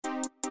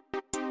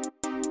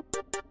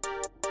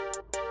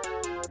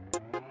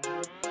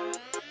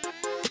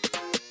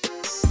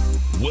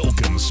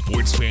Welcome,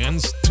 sports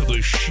fans, to the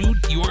Shoot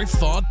Your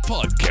Thought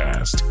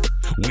podcast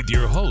with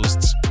your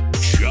hosts,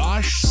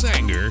 Josh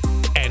Sanger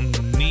and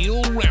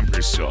Neil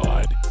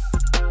Rampersad.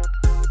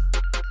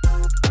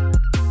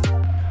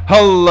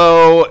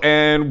 Hello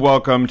and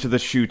welcome to the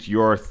Shoot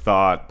Your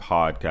Thought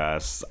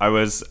podcast. I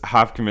was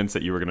half convinced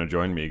that you were going to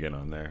join me again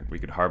on there. We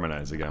could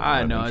harmonize again.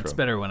 I know, it's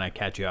better when I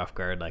catch you off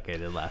guard like I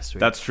did last week.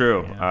 That's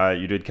true. Yeah.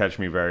 You did catch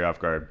me very off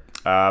guard.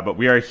 But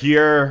we are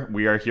here.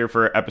 We are here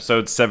for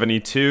episode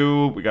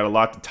 72. We got a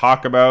lot to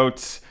talk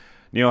about.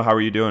 Neil, how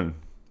are you doing?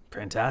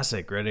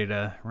 Fantastic. Ready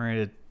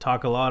to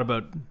talk a lot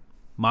about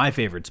my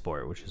favorite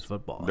sport, which is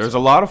football. There's a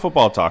lot of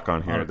football talk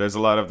on here. There's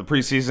a lot of the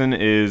preseason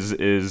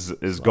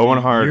is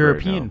going hard.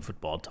 European right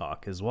football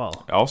talk as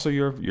well. Also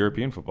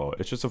European football.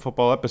 It's just a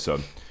football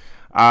episode.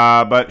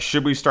 But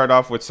should we start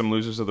off with some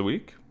losers of the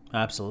week?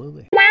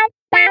 Absolutely.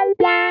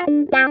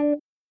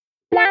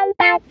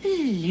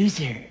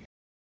 Loser.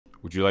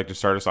 Would you like to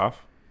start us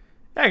off?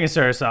 I can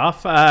start us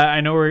off.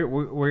 I know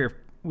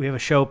we have a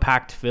show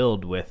packed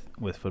filled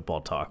with football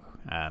talk,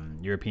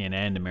 European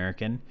and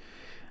American.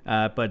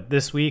 But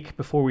this week,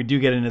 before we do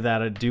get into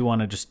that, I do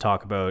want to just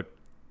talk about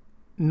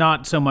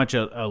not so much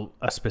a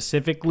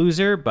specific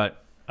loser,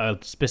 but a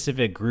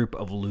specific group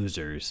of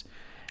losers.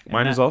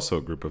 Mine is also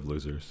a group of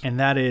losers. And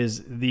that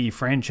is the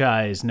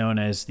franchise known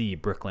as the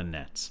Brooklyn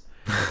Nets.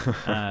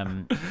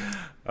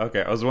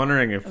 Okay, I was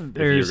wondering if you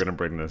were going to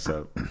bring this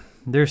up.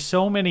 There's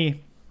so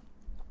many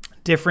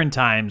different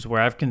times where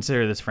I've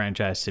considered this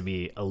franchise to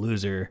be a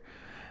loser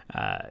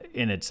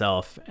in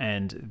itself,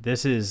 and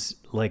this is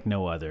like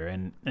no other.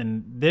 And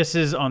this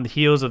is on the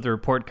heels of the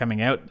report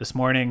coming out this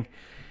morning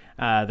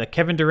that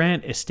Kevin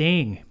Durant is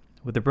staying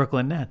with the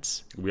Brooklyn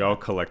Nets. We all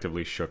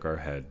collectively shook our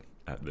head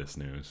at this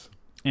news.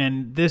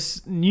 And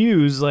this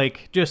news,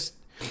 just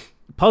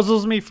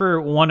puzzles me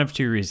for one of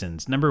two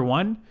reasons. Number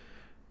one,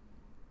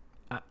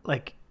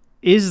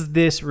 is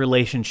this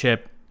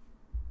relationship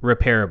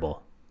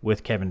repairable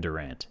with Kevin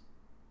Durant?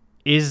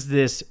 Is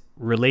this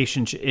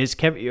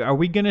relationship, are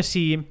we going to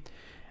see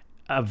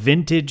a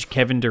vintage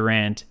Kevin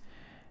Durant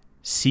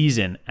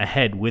season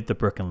ahead with the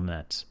Brooklyn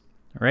Nets?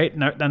 All right.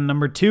 Now,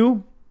 number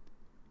two,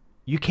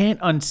 you can't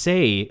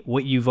unsay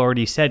what you've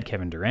already said,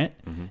 Kevin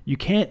Durant. Mm-hmm. You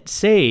can't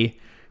say,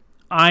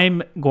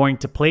 I'm going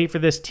to play for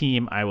this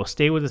team. I will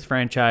stay with this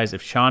franchise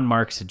if Sean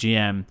Marks, the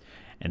GM,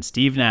 and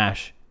Steve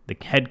Nash, the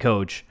head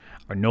coach,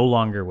 are no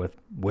longer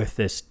with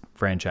this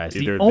franchise.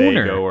 Either the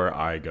owner, they go or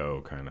I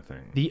go kind of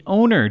thing. The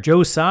owner,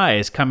 Joe Tsai,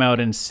 has come out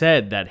and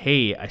said that,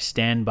 hey, I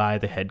stand by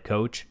the head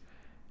coach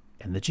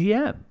and the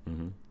GM.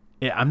 Mm-hmm.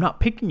 I'm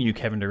not picking you,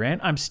 Kevin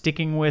Durant. I'm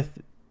sticking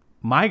with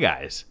my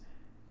guys.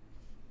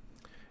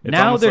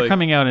 Now they're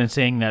coming out and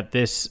saying that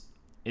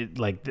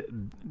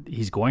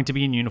he's going to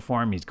be in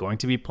uniform, he's going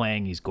to be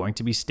playing, he's going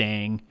to be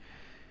staying.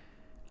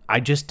 I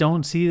just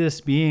don't see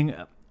this being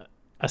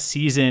a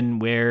season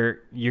where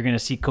you're going to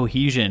see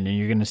cohesion and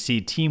you're going to see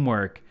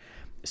teamwork.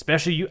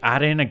 Especially you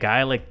add in a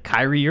guy like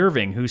Kyrie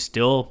Irving, who's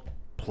still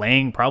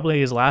playing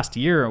probably his last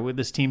year with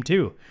this team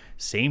too.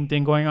 Same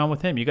thing going on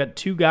with him. You got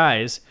two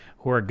guys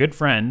who are good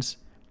friends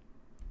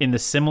in the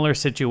similar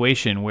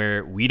situation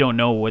where we don't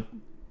know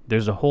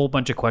there's a whole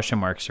bunch of question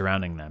marks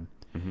surrounding them.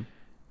 Mm-hmm.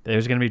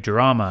 There's going to be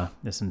drama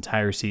this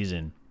entire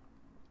season.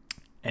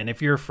 And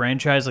if you're a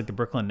franchise like the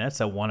Brooklyn Nets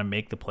that want to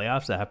make the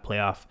playoffs, that have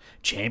playoff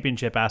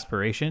championship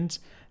aspirations,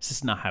 this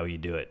is not how you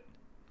do it.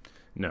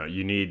 No,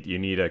 you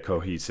need a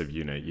cohesive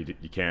unit.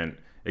 You can't,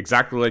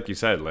 exactly like you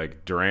said,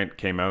 like Durant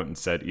came out and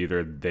said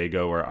either they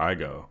go or I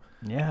go.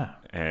 Yeah.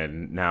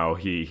 And now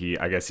he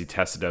I guess he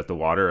tested out the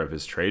water of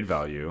his trade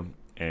value,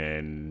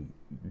 and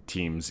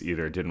teams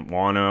either didn't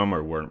want him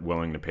or weren't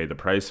willing to pay the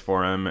price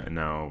for him, and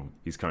now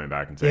he's coming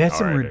back and saying, they had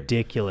some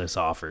ridiculous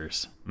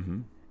offers. Mm-hmm.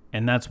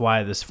 And that's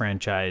why this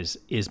franchise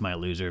is my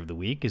loser of the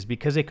week, is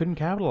because they couldn't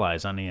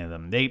capitalize on any of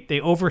them.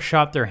 They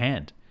overshot their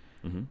hand.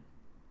 Mm-hmm.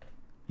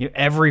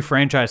 Every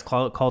franchise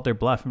called their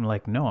bluff. I'm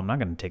like, no, I'm not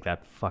going to take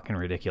that fucking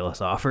ridiculous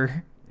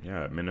offer.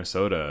 Yeah,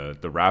 Minnesota,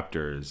 the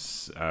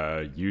Raptors,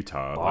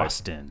 Utah.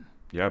 Boston.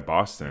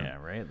 Boston. Yeah,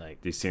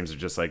 right? These teams are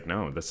just like,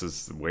 no, this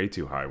is way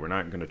too high. We're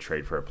not going to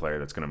trade for a player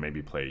that's going to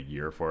maybe play a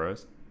year for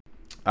us.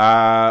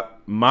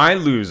 My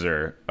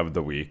loser of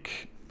the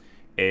week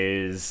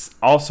is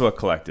also a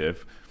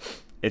collective.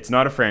 It's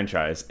not a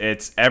franchise.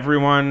 It's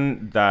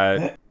everyone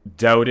that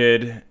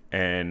doubted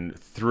and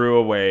threw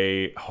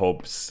away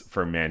hopes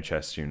for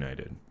Manchester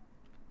United.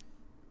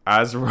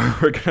 As we're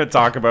going to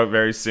talk about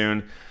very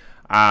soon,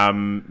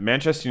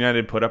 Manchester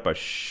United put up a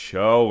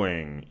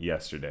showing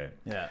yesterday.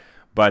 Yeah.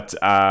 But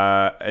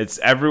it's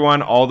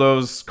everyone, all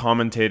those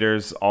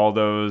commentators, all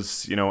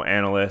those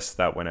analysts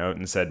that went out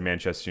and said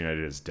Manchester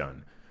United is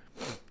done.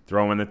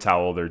 Throw in the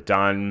towel. They're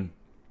done.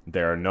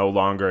 They're no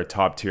longer a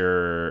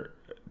top-tier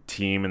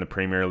team in the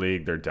Premier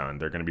League. They're done.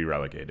 They're going to be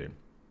relegated.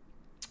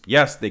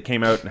 Yes, they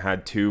came out and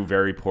had two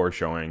very poor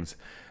showings.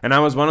 And I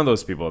was one of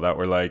those people that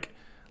were like,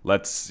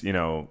 let's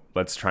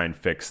try and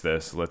fix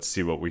this. Let's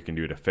see what we can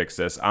do to fix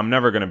this. I'm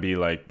never going to be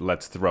like,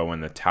 let's throw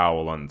in the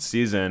towel on the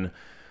season.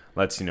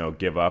 Let's,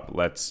 give up.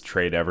 Let's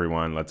trade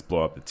everyone. Let's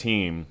blow up the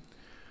team.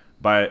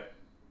 But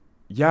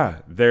yeah,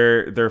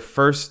 their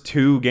first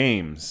 2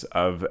 games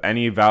of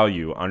any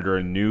value under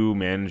a new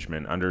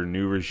management, under a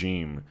new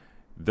regime,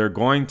 they're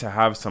going to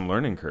have some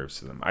learning curves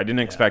to them. I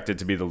didn't expect it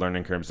to be the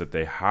learning curves that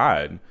they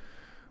had,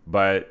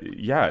 but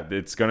yeah,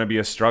 it's going to be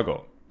a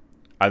struggle.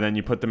 And then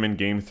you put them in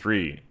game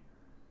 3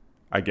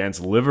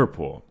 against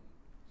Liverpool,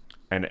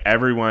 and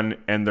everyone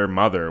and their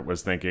mother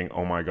was thinking,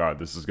 oh my God,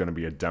 this is going to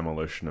be a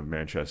demolition of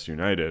Manchester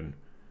United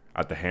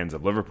at the hands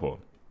of Liverpool.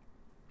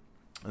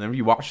 And then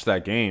you watch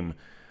that game.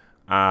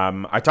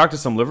 I talked to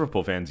some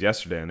Liverpool fans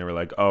yesterday, and they were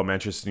like, oh,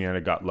 Manchester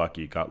United got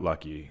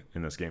lucky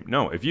in this game.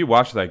 No, if you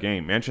watch that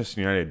game, Manchester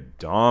United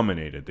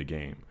dominated the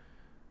game.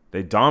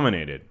 They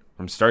dominated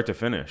from start to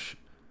finish.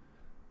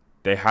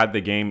 They had the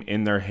game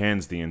in their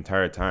hands the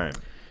entire time.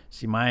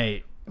 See,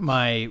 my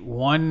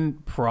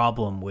one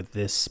problem with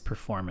this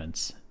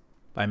performance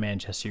by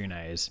Manchester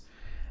United is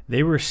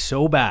they were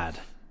so bad,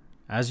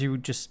 as you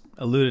just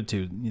alluded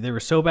to. They were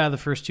so bad the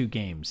first 2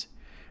 games.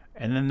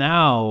 And then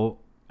now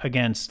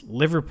against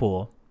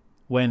Liverpool,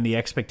 when the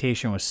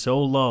expectation was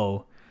so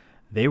low,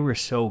 they were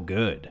so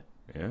good.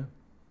 Yeah.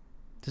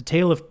 It's a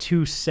tale of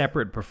 2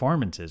 separate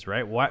performances,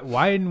 right?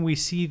 Why didn't we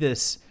see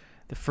this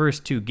the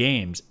first 2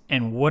 games,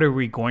 and what are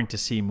we going to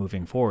see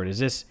moving forward? Is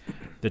this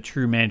the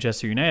true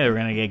Manchester United? We're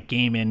going to get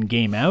game in,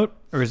 game out,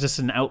 or is this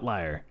an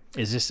outlier?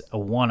 Is this a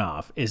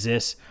one-off? Is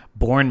this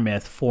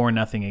Bournemouth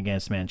 4-0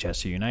 against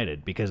Manchester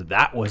United? Because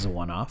that was a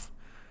one-off.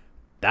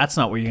 That's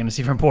not what you're going to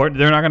see from Port.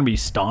 They're not going to be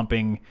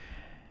stomping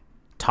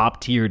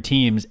top-tier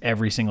teams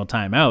every single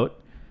time out,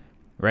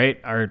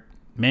 right? Are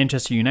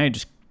Manchester United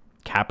just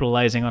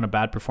capitalizing on a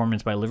bad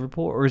performance by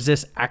Liverpool, or is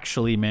this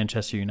actually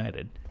Manchester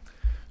United?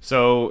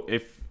 So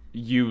if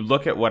you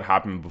look at what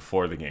happened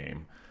before the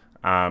game,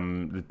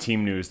 the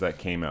team news that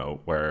came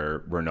out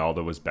where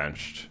Ronaldo was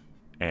benched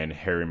and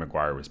Harry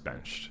Maguire was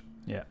benched.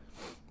 Yeah.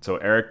 So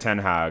Erik ten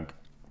Hag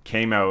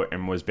came out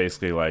and was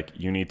basically like,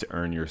 you need to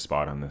earn your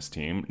spot on this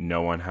team.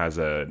 No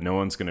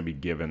one's going to be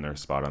given their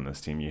spot on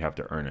this team. You have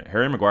to earn it.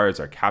 Harry Maguire is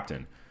our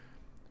captain.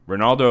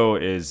 Ronaldo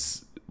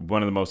is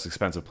one of the most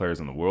expensive players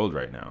in the world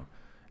right now.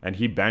 And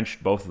he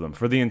benched both of them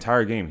for the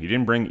entire game. He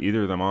didn't bring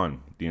either of them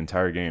on the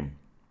entire game.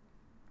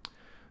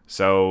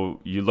 So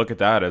you look at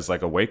that as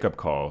like a wake-up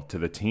call to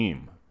the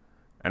team.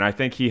 And I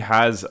think he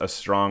has a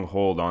strong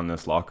hold on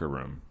this locker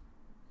room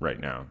right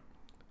now.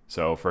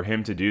 So for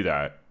him to do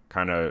that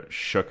kind of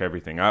shook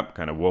everything up,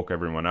 kind of woke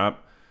everyone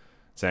up,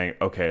 saying,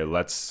 okay,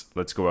 let's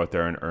go out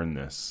there and earn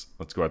this.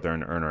 Let's go out there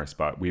and earn our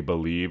spot. We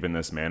believe in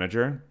this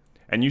manager.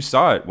 And you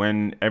saw it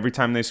when every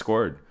time they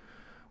scored.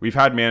 We've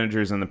had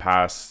managers in the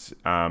past,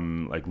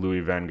 like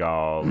Louis van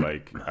Gaal,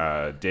 like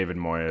David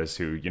Moyes,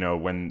 who, you know,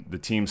 when the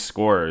team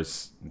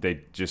scores,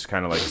 they just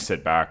kind of like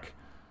sit back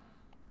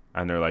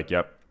and they're like,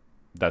 yep,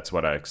 that's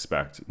what I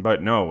expect.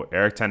 But no,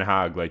 Erik ten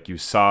Hag, like you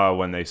saw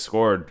when they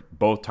scored,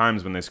 both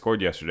times when they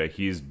scored yesterday,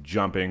 he's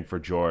jumping for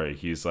joy.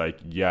 He's like,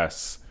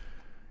 yes,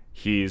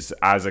 he's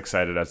as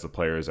excited as the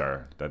players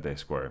are that they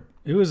score.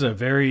 It was a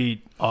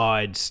very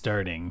odd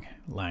starting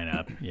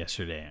lineup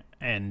yesterday.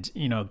 And,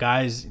 you know,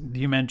 guys,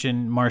 you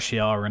mentioned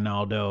Martial,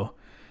 Ronaldo,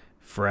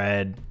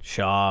 Fred,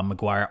 Shaw,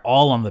 Maguire,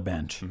 all on the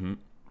bench,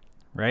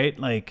 right?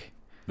 Like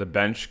the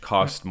bench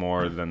cost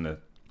more than the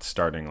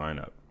starting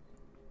lineup.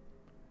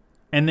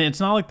 And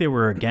it's not like they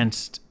were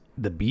against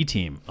the B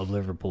team of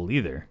Liverpool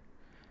either.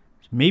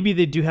 Maybe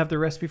they do have the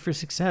recipe for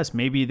success.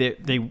 Maybe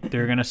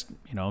they're going to,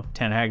 you know,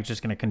 Ten Hag's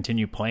just going to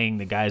continue playing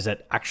the guys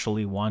that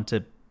actually want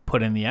to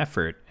put in the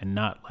effort and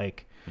not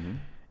like,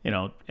 you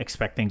know,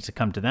 expect things to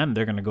come to them.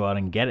 They're going to go out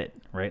and get it,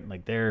 right?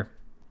 Like they're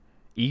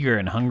eager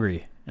and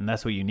hungry, and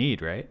that's what you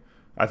need, right?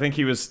 I think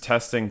he was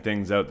testing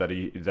things out that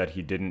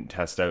he didn't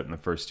test out in the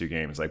first 2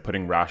 games, like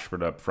putting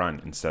Rashford up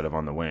front instead of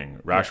on the wing.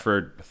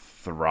 Rashford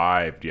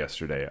thrived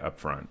yesterday up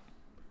front.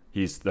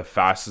 He's the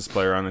fastest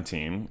player on the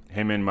team,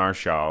 him and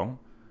Martial.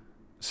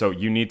 So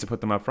you need to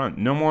put them up front.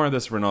 No more of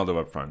this Ronaldo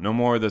up front. No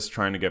more of this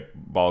trying to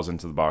get balls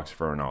into the box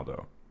for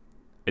Ronaldo.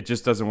 It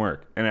just doesn't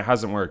work. And it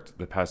hasn't worked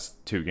the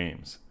past 2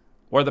 games.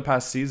 Or the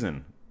past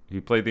season.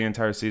 He played the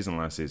entire season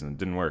last season. It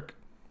didn't work.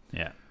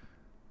 Yeah.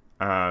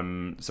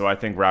 So I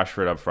think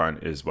Rashford up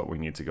front is what we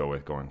need to go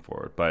with going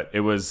forward. But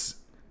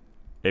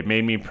it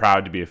made me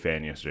proud to be a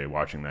fan yesterday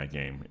watching that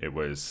game. It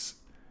was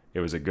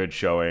a good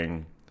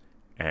showing,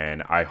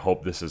 and I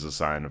hope this is a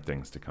sign of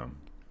things to come.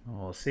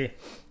 We'll see.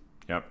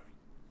 Yep.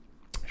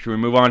 Should we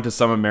move on to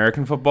some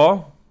American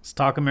football? Let's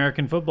talk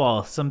American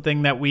football.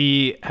 Something that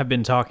we have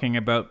been talking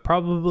about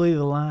probably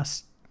the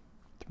last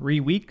 3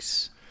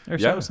 weeks or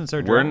so since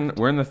our draft.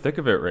 We're in the thick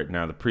of it right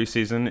now. The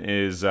preseason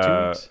is 2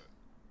 weeks.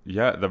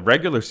 Yeah, the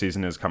regular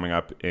season is coming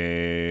up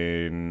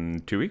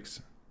in 2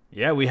 weeks.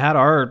 Yeah, we had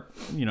our,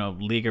 you know,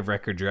 League of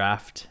Record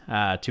draft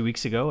 2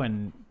 weeks ago,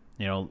 and,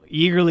 you know,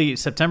 eagerly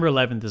September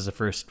 11th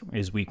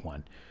is week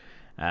 1.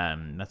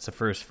 That's the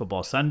first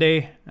football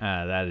Sunday.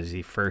 That is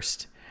the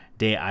first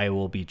day I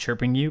will be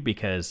chirping you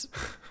because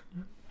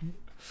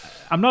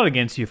I'm not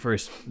against you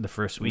the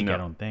first week. No, I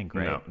don't think,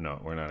 right? No,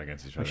 we're not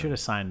against each other. We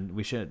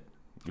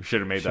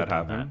should have made that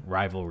happen.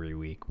 Rivalry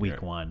week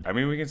 1. I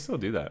mean, we can still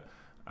do that.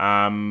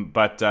 I'm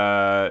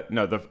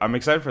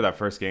excited for that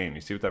first game.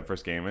 You see what that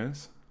first game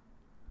is?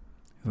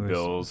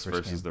 Bills first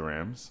versus game? the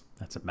Rams.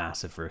 That's a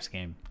massive first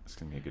game. It's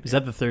gonna be a good. Is game.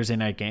 that the Thursday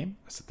night game?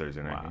 That's a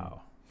Thursday night game.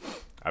 Wow.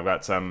 I've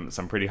got some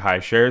pretty high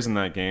shares in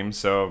that game,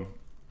 so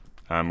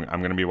I'm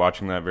gonna be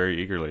watching that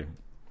very eagerly.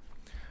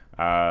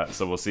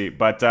 So we'll see.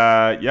 But do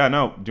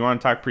you want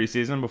to talk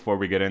preseason before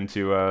we get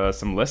into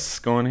some lists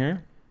going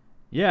here?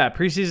 Yeah,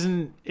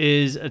 preseason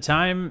is a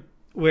time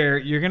where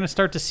you're going to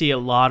start to see a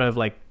lot of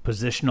like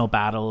positional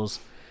battles,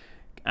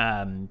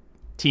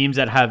 teams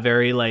that have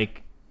very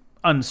like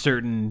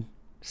uncertain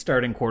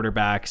starting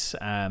quarterbacks.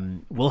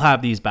 We'll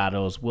have these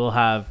battles. We'll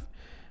have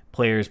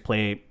players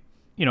play,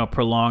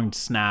 prolonged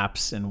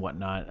snaps and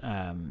whatnot.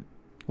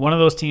 One of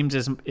those teams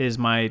is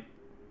my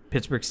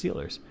Pittsburgh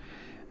Steelers.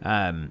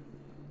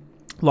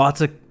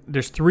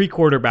 There's 3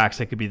 quarterbacks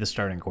that could be the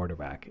starting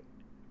quarterback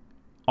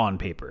on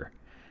paper.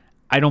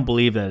 I don't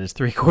believe that it's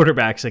 3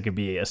 quarterbacks that could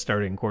be a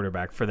starting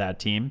quarterback for that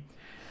team.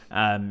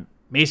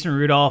 Mason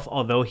Rudolph,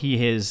 although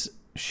he is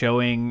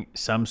showing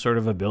some sort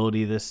of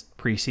ability this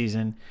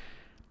preseason,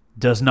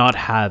 does not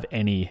have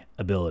any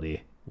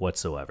ability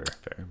whatsoever.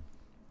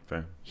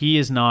 Fair. He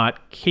is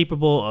not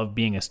capable of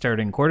being a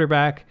starting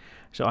quarterback,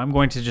 so I'm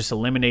going to just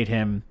eliminate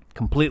him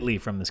completely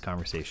from this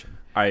conversation.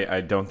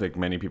 I don't think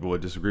many people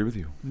would disagree with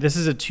you. This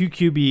is a 2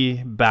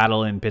 QB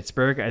battle in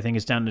Pittsburgh. I think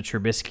it's down to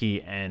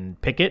Trubisky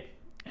and Pickett.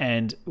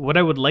 And what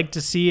I would like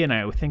to see, and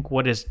I think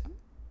what is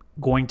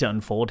going to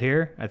unfold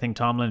here, I think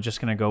Tomlin's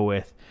just going to go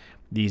with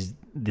the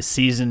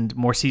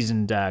more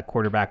seasoned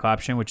quarterback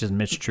option, which is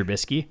Mitch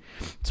Trubisky.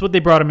 It's what they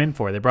brought him in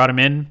for. They brought him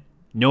in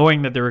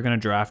knowing that they were going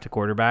to draft a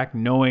quarterback,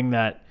 knowing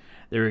that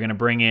they were going to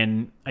bring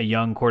in a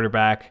young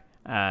quarterback,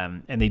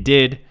 and they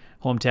did.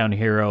 Hometown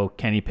hero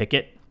Kenny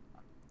Pickett.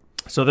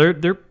 So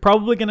they're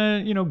probably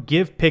going to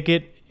give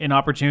Pickett an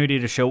opportunity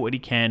to show what he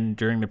can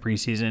during the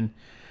preseason.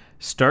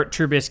 Start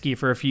Trubisky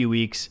for a few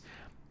weeks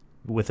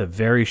with a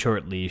very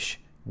short leash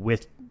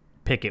with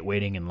Pickett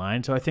waiting in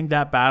line. So I think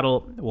that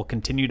battle will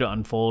continue to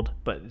unfold,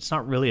 but it's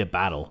not really a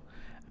battle.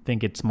 I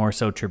think it's more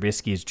so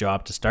Trubisky's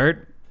job to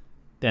start,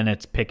 then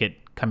it's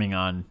Pickett coming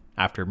on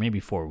after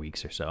maybe 4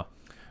 weeks or so.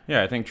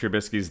 Yeah, I think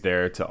Trubisky's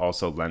there to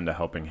also lend a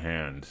helping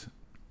hand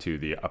to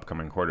the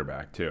upcoming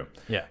quarterback too.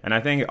 Yeah. And I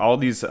think all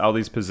these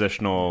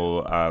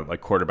positional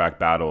like quarterback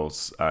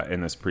battles in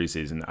this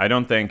preseason, I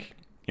don't think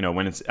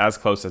when it's as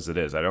close as it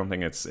is, I don't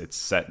think it's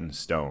set in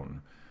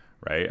stone,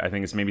 right? I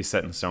think it's maybe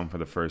set in stone for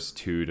the first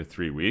 2 to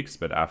 3 weeks,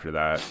 but after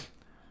that,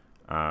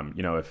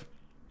 if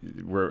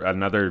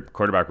another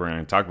quarterback we're going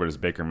to talk about is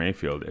Baker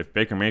Mayfield. If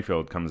Baker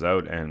Mayfield comes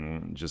out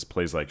and just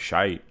plays like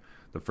shite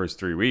the first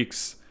 3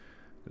 weeks,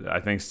 I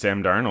think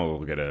Sam Darnold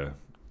will get a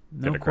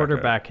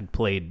quarterback had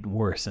played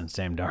worse than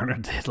Sam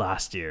Darnold did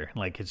last year.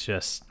 Like, it's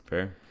just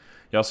fair.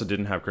 He also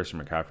didn't have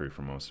Christian McCaffrey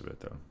for most of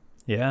it, though.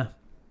 Yeah,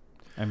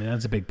 I mean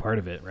that's a big part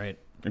of it, right?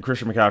 And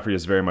Christian McCaffrey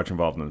is very much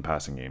involved in the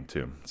passing game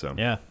too. So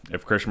yeah,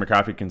 if Christian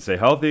McCaffrey can stay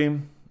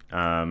healthy,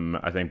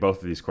 I think both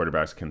of these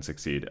quarterbacks can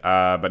succeed.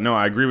 But no,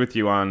 I agree with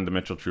you on the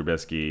Mitchell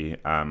Trubisky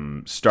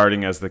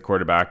starting as the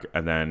quarterback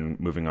and then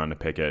moving on to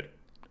Pickett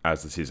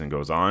as the season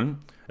goes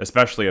on,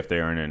 especially if they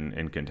aren't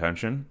in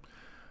contention.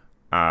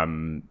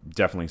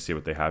 Definitely see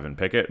what they have in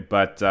Pickett.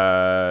 But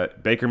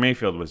Baker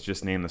Mayfield was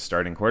just named the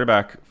starting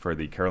quarterback for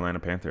the Carolina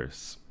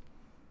Panthers.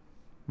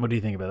 What do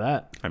you think about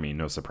that? I mean,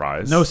 no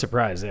surprise. No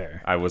surprise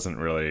there. I wasn't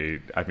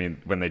really... I mean,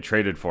 when they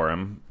traded for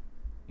him,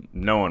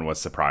 no one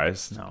was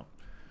surprised. No.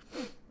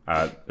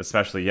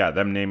 Especially,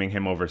 them naming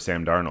him over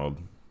Sam Darnold.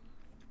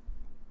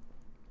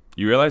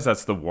 You realize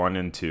that's the 1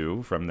 and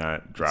 2 from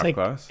that draft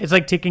class? It's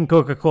like taking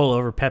Coca-Cola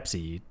over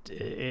Pepsi.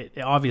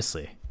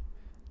 Obviously.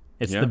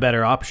 It's the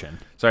better option.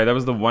 Sorry, that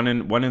was the 1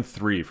 and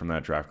 3 from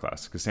that draft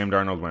class because Sam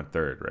Darnold went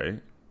 3rd, right?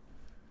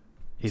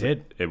 He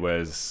did. It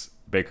was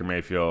Baker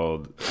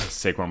Mayfield,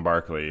 Saquon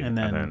Barkley, and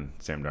then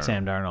Sam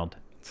Darnold.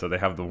 So they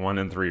have the 1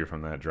 and 3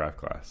 from that draft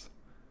class.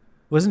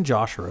 Wasn't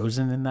Josh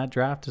Rosen in that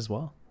draft as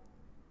well?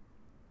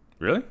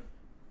 Really?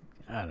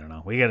 I don't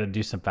know. We got to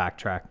do some fact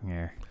tracking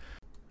here.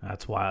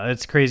 That's wild.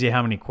 It's crazy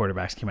how many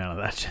quarterbacks came out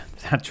of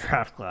that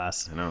draft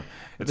class. I know.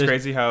 It's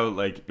crazy how,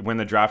 like, when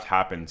the draft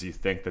happens, you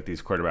think that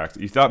these quarterbacks...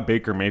 You thought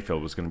Baker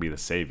Mayfield was going to be the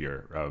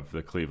savior of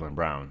the Cleveland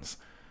Browns.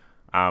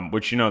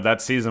 Which,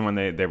 that season when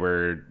they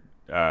were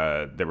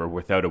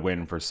without a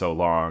win for so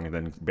long, and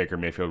then Baker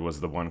Mayfield was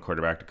the one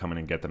quarterback to come in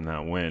and get them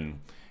that win.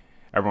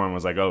 Everyone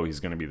was like, oh, he's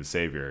going to be the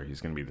savior.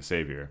 He's going to be the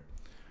savior.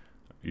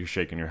 You're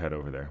shaking your head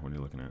over there when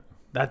you're looking at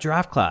that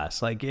draft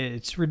class. Like,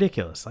 it's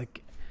ridiculous.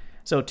 Like,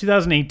 so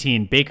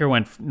 2018, Baker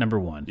went number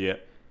 1. Yeah.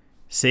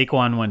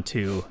 Saquon went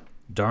 2.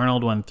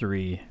 Darnold went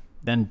 3.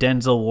 Then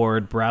Denzel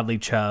Ward, Bradley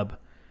Chubb,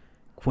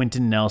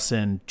 Quentin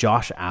Nelson,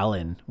 Josh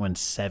Allen went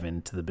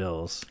 7 to the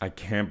Bills. I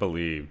can't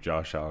believe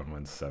Josh Allen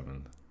went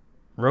 7th.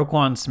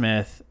 Roquan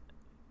Smith,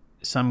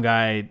 some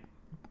guy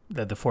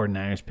that the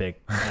 49ers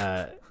picked,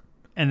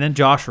 and then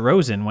Josh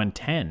Rosen went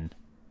 10.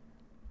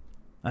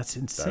 That's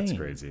insane. That's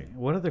crazy.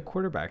 What other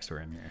quarterbacks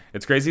were in there?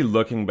 It's crazy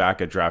looking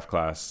back at draft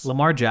class.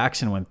 Lamar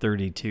Jackson went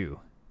 32.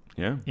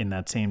 Yeah. In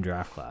that same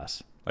draft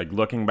class. Like,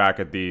 looking back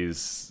at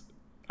these,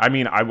 I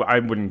mean, I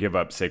wouldn't give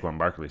up Saquon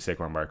Barkley.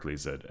 Saquon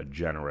Barkley's a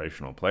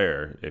generational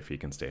player if he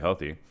can stay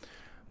healthy.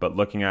 But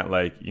looking at,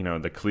 like, you know,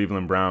 the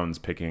Cleveland Browns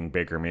picking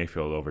Baker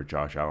Mayfield over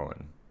Josh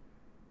Allen.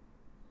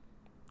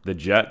 The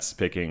Jets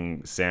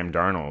picking Sam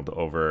Darnold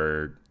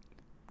over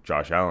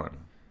Josh Allen.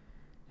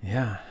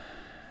 Yeah.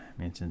 I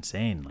mean, it's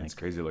insane. Like, It's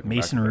crazy looking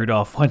Mason back at that.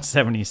 Rudolph went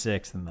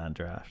 76 in that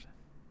draft.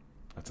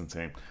 That's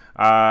insane.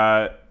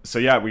 So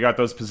yeah, we got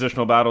those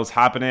positional battles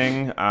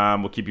happening.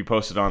 We'll keep you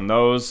posted on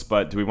those.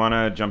 But do we want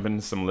to jump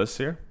into some lists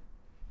here?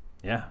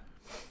 Yeah.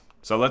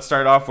 So let's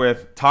start off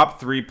with top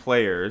 3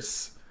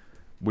 players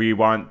we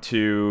want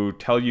to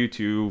tell you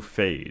to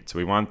fade. So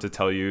we want to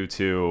tell you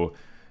to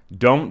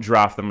don't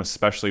draft them,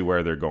 especially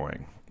where they're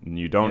going.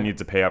 You don't need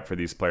to pay up for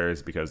these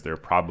players because they're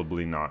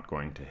probably not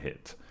going to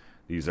hit.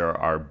 These are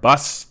our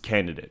bust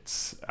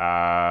candidates.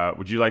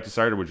 Would you like to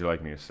start, or would you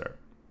like me to start?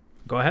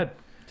 Go ahead.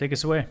 Take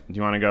us away. Do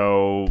you want to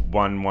go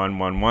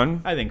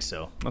 1-1-1-1? I think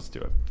so. Let's do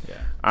it.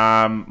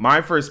 Yeah.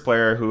 My first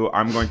player who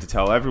I'm going to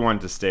tell everyone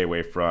to stay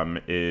away from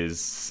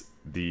is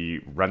the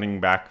running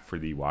back for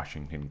the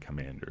Washington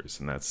Commanders,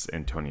 and that's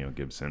Antonio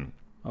Gibson.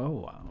 Oh,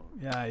 wow.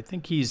 Yeah, I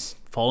think he's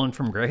fallen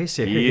from grace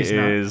here.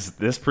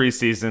 This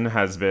preseason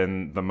has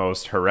been the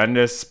most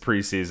horrendous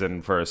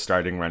preseason for a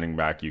starting running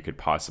back you could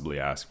possibly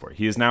ask for.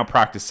 He is now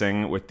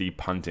practicing with the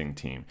punting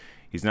team.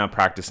 He's now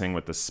practicing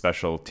with the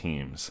special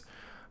teams.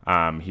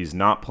 He's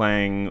not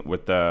playing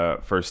with the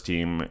first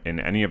team in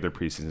any of their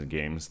preseason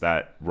games.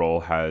 That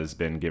role has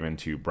been given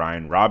to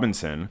Brian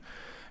Robinson,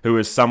 who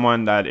is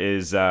someone that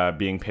is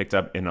being picked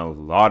up in a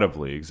lot of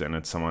leagues, and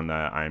it's someone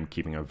that I'm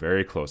keeping a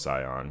very close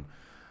eye on.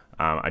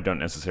 I don't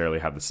necessarily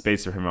have the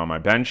space for him on my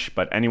bench,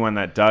 but anyone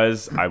that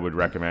does, I would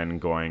recommend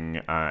going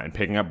and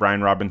picking up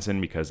Brian Robinson,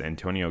 because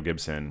Antonio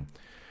Gibson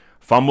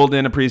fumbled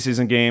in a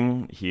preseason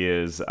game. He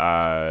is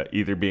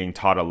either being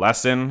taught a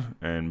lesson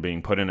and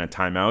being put in a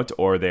timeout,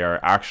 or they are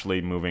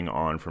actually moving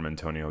on from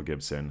Antonio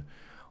Gibson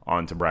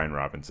onto Brian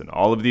Robinson.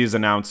 All of these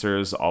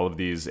announcers, all of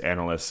these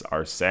analysts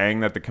are saying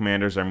that the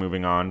Commanders are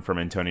moving on from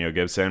Antonio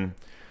Gibson.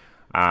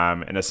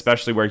 And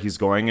especially where he's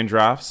going in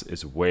drafts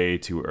is way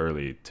too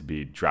early to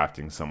be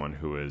drafting someone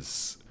who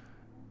is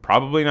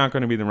probably not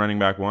going to be the running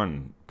back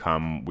one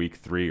come week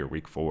 3 or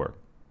week 4.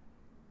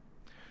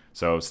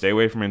 So stay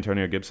away from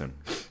Antonio Gibson.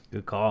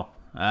 Good call.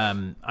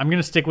 I'm going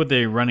to stick with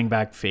the running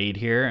back fade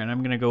here, and I'm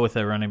going to go with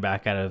a running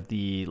back out of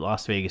the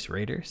Las Vegas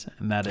Raiders,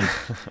 and that is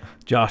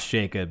Josh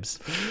Jacobs.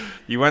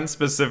 You went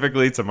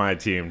specifically to my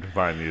team to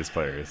find these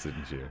players,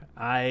 didn't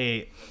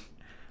you?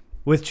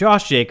 With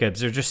Josh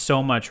Jacobs, there's just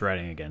so much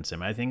riding against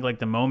him. I think, like,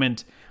 the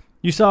moment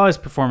you saw his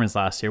performance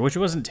last year, which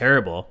wasn't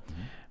terrible,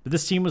 but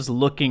this team was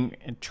looking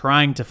and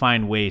trying to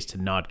find ways to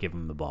not give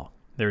him the ball.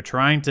 They were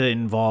trying to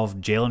involve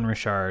Jalen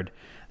Richard.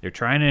 They're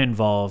trying to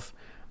involve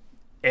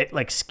it,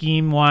 like,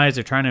 scheme-wise.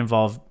 They're trying to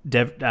involve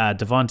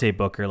Devontae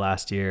Booker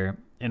last year.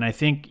 And I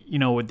think, you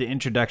know, with the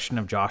introduction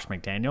of Josh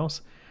McDaniels,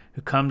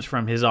 who comes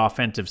from his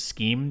offensive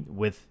scheme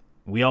with,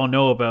 we all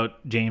know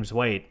about James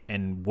White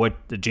and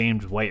what the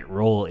James White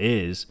role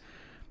is.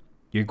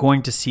 You're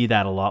going to see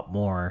that a lot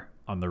more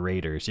on the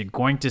Raiders. You're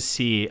going to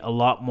see a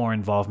lot more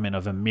involvement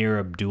of Amir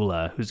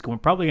Abdullah, who's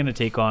probably going to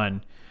take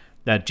on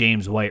that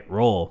James White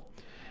role.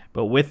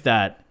 But with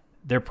that,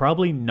 they're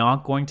probably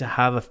not going to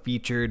have a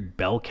featured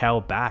bell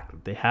cow back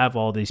that they have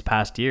all these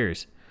past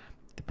years.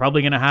 They're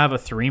probably going to have a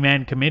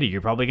 3-man committee.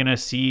 You're probably going to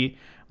see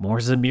more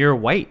Zamir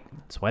White.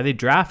 That's why they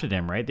drafted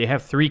him, right? They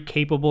have 3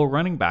 capable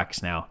running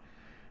backs now.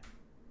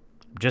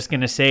 I'm just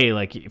going to say,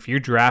 like, if you're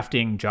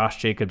drafting Josh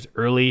Jacobs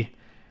early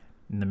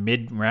in the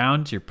mid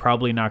rounds, you're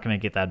probably not going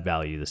to get that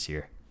value this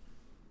year.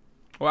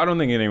 Well, I don't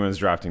think anyone's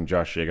drafting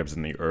Josh Jacobs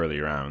in the early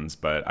rounds,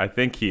 but I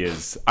think he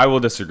is. I will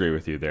disagree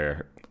with you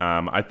there.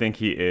 I think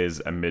he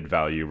is a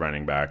mid-value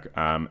running back,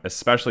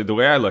 especially the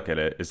way I look at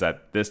it is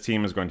that this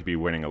team is going to be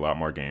winning a lot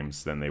more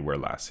games than they were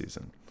last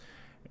season.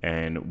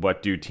 And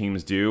what do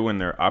teams do when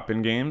they're up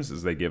in games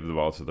is they give the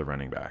ball to the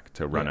running back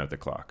to run out the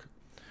clock.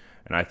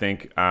 And I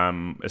think,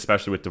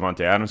 especially with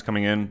Devontae Adams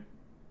coming in,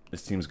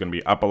 this team's going to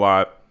be up a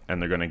lot,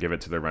 and they're going to give it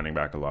to their running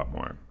back a lot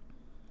more.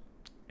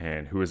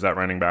 And who is that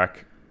running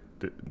back?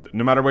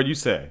 No matter what you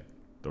say,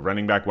 the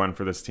running back one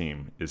for this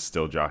team is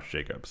still Josh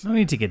Jacobs. No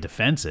need to get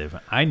defensive.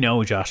 I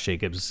know Josh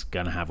Jacobs is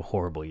going to have a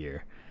horrible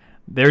year.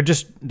 They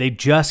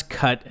just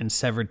cut and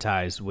severed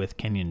ties with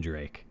Kenyon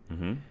Drake.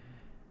 Mm-hmm.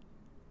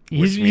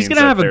 He's going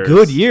to have a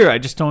good year. I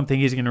just don't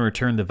think he's going to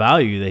return the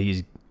value that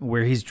he's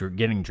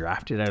getting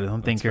drafted. I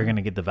don't think you're going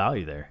to get the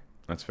value there.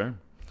 That's fair.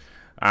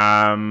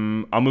 I'll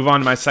move on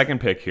to my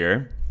second pick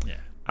here.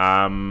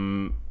 Yeah.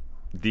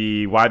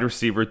 The wide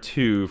receiver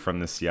 2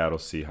 from the Seattle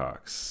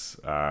Seahawks,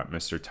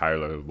 Mr.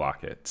 Tyler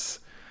Lockett.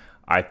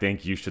 I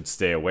think you should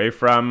stay away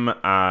from.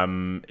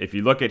 If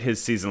you look at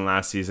his season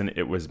last season,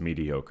 it was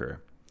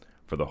mediocre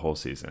for the whole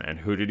season. And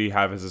who did he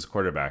have as his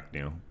quarterback,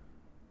 Neil?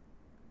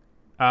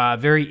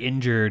 Very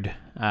injured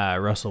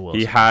Russell Wilson.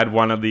 He had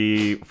one of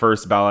the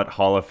first ballot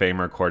Hall of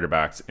Famer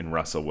quarterbacks in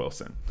Russell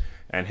Wilson.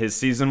 And his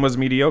season was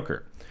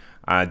mediocre.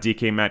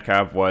 DK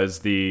Metcalf was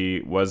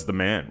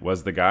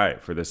the guy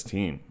for this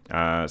team.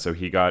 So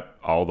he got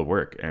all the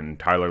work. And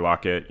Tyler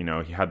Lockett,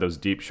 he had those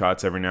deep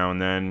shots every now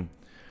and then.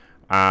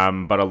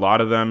 But a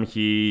lot of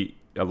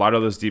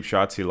those deep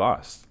shots he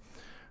lost.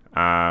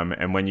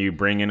 And when you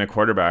bring in a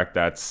quarterback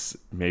that's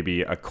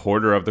maybe a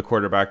quarter of the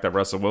quarterback that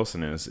Russell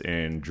Wilson is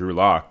in Drew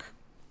Lock,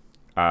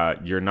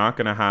 you're not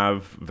going to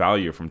have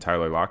value from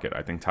Tyler Lockett.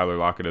 I think Tyler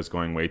Lockett is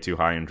going way too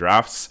high in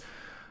drafts.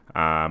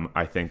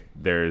 I think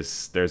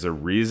there's a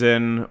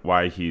reason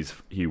why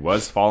he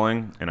was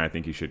falling, and I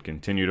think he should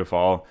continue to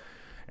fall.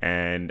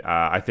 And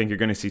I think you're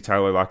going to see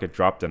Tyler Lockett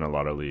dropped in a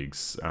lot of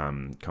leagues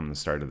come the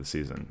start of the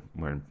season,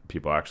 when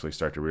people actually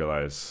start to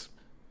realize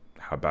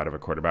how bad of a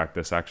quarterback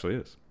this actually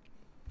is.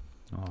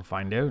 I'll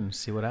find out and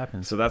see what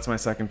happens. So that's my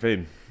second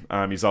fade.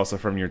 He's also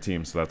from your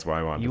team, so that's why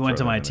I wanted. You went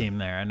to my team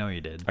there. I know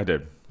you did. I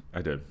did.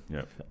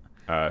 Yeah.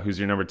 Who's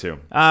your number 2?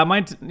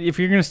 If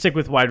you're going to stick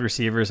with wide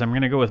receivers, I'm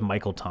going to go with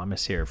Michael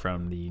Thomas here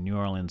from the New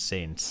Orleans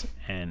Saints.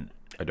 And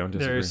I don't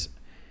disagree.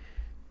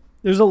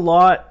 There's a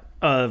lot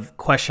of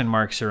question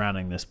marks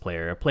surrounding this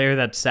player. A player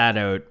that sat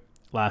out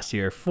last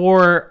year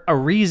for a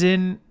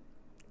reason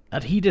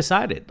that he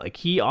decided. Like,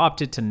 he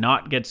opted to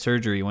not get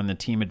surgery when the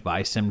team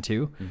advised him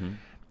to. Mm-hmm.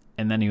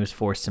 And then he was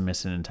forced to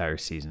miss an entire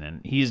season.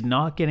 And he's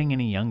not getting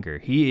any younger.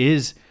 He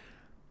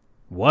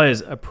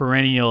was a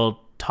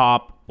perennial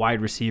top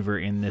wide receiver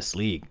in this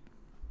league.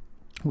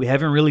 We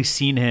haven't really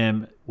seen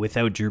him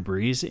without Drew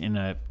Brees in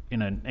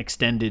an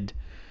extended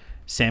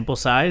sample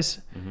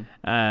size.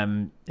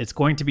 Mm-hmm. It's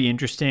going to be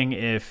interesting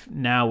if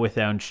now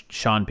without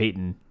Sean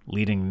Payton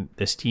leading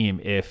this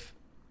team, if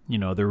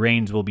the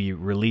reins will be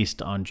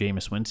released on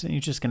Jameis Winston.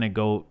 He's just going to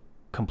go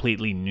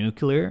completely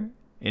nuclear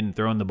in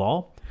throwing the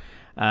ball.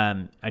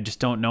 I just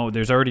don't know.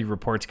 There's already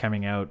reports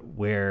coming out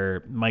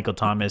where Michael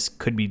Thomas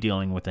could be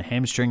dealing with a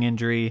hamstring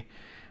injury.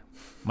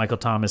 Michael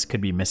Thomas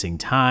could be missing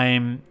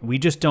time. We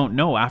just don't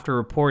know after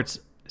reports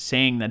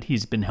saying that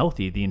he's been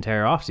healthy the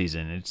entire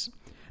offseason. It's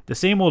the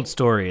same old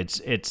story.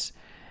 It's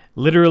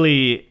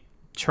literally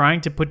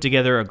trying to put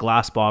together a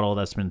glass bottle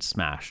that's been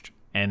smashed.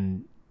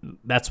 And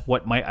that's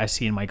what I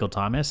see in Michael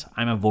Thomas.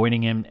 I'm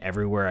avoiding him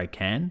everywhere I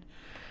can.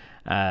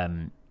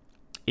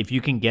 If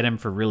you can get him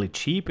for really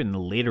cheap in the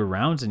later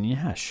rounds, and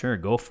yeah, sure,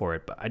 go for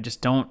it. But I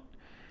just don't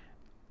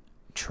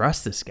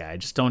trust this guy. I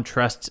just don't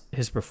trust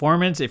his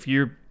performance. If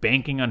you're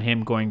banking on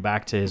him going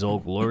back to his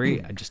old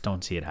glory, I just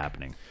don't see it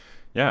happening.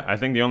 Yeah, I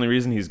think the only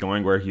reason he's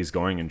going where he's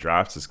going in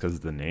drafts is because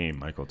of the name,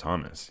 Michael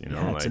Thomas.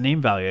 Yeah, it's a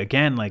name value.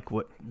 Again, like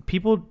what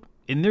people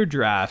in their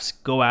drafts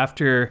go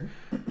after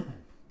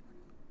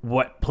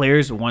what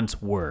players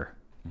once were.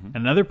 Mm-hmm.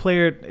 Another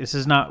player, this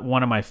is not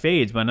one of my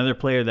fades, but another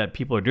player that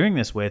people are doing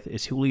this with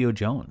is Julio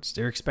Jones.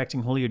 They're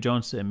expecting Julio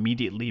Jones to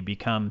immediately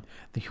become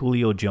the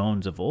Julio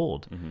Jones of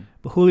old. Mm-hmm.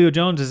 But Julio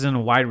Jones is in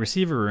a wide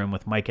receiver room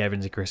with Mike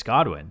Evans and Chris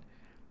Godwin.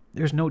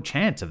 There's no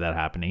chance of that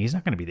happening. He's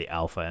not going to be the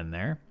alpha in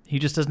there. He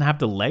just doesn't have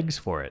the legs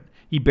for it.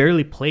 He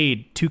barely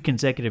played 2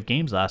 consecutive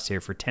games last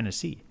year for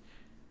Tennessee.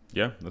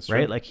 Yeah, that's true.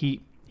 Right? Like he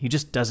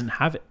just doesn't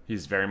have it.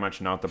 He's very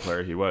much not the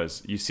player he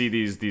was. You see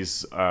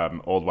these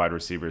old wide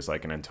receivers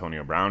like an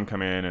Antonio Brown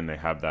come in and they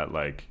have that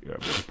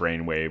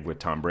brainwave with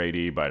Tom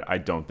Brady, but I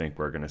don't think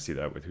we're going to see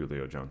that with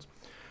Julio Jones.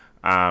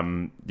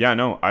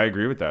 I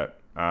agree with that.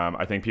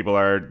 I think people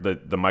are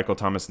the Michael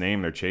Thomas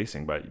name they're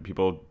chasing, but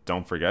people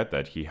don't forget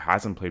that he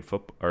hasn't played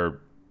football,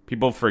 or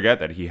people forget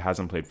that he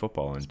hasn't played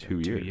football in 2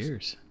 years. 2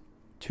 years.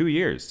 2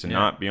 years to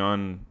not be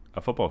on a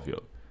football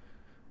field.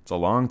 It's a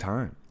long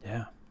time.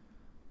 Yeah.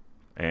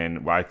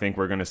 And I think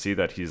we're going to see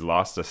that he's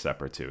lost a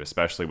step or two,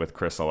 especially with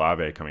Chris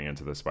Olave coming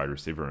into this wide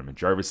receiver room and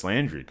Jarvis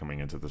Landry coming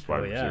into this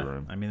wide receiver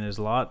room. I mean, there's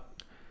a lot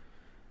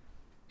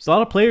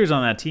of players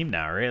on that team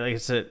now, right?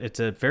 Like it's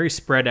a very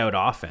spread out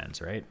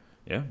offense, right?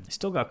 Yeah. They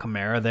still got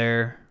Kamara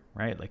there,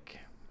 right? Like,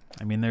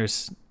 I mean,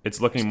 it's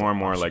looking more and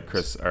more like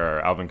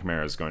Alvin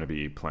Kamara is going to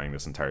be playing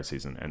this entire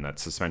season, and that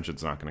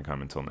suspension's not going to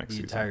come until next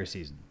season. The entire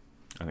season.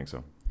 I think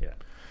so. Yeah.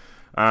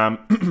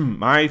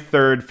 My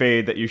third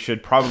fade that you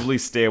should probably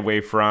stay away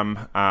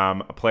from,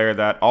 a player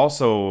that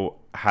also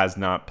has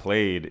not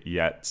played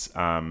yet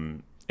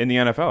in the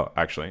NFL,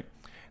 actually. And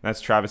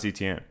that's Travis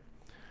Etienne.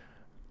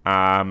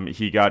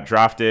 He got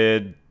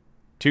drafted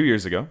 2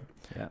 years ago.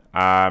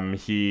 Yeah.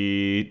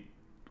 He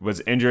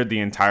was injured the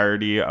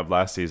entirety of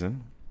last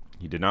season.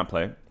 He did not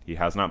play. He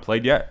has not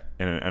played yet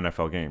in an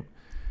NFL game.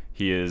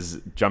 He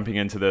is jumping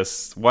into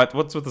this.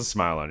 What's with the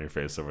smile on your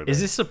face over there? Is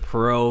this a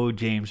pro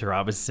James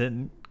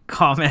Robinson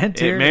comment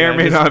here? It may or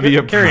may not be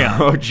a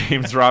pro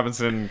James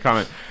Robinson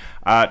comment.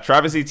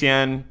 Travis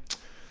Etienne,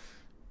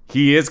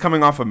 he is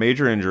coming off a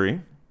major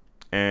injury,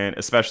 and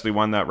especially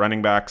one that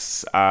running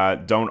backs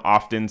don't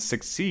often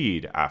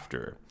succeed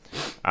after.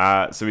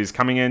 So he's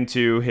coming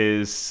into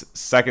his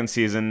second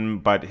season,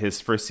 but his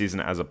first season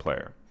as a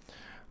player.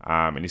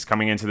 And he's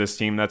coming into this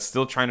team that's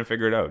still trying to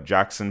figure it out.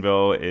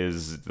 Jacksonville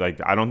is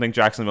I don't think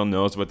Jacksonville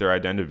knows what their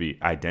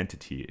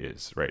identity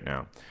is right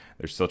now.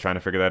 They're still trying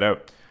to figure that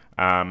out.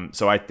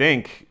 So I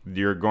think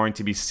you're going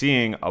to be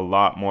seeing a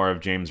lot more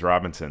of James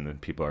Robinson than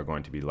people are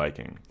going to be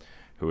liking.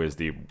 who is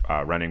the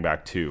running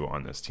back 2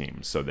 on this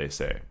team. So they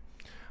say.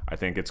 I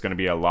think it's going to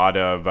be a lot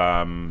of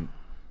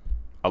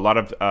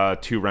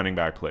 2 running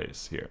back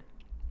plays here.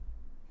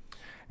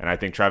 And I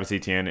think Travis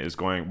Etienne is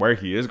going where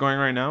he is going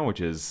right now,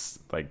 which is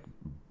like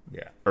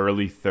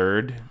early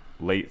 3rd,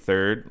 late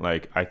 3rd.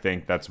 Like, I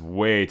think that's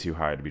way too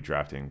high to be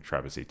drafting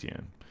Travis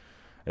Etienne,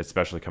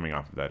 especially coming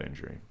off of that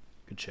injury.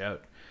 Good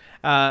shout.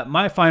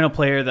 My final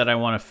player that I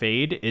want to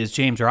fade is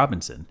James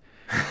Robinson.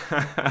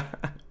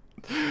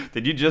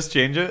 Did you just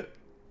change it?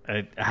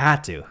 I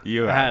had to.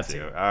 You had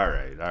to. All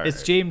right.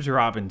 It's James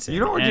Robinson. You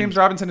know where James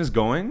Robinson is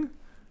going?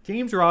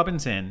 James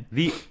Robinson.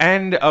 The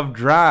end of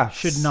drafts.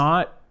 Should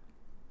not.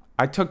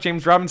 I took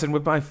James Robinson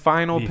with my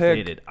final pick.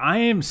 Faded. I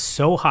am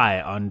so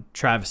high on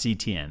Travis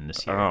Etienne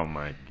this year. Oh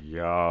my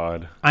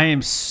God. I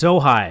am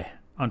so high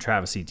on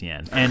Travis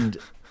Etienne. And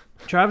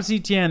Travis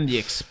Etienne, the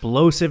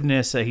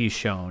explosiveness that he's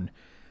shown,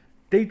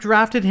 they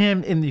drafted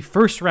him in the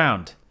first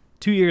round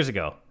 2 years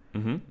ago.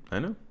 Mm-hmm. I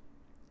know.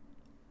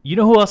 You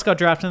know who else got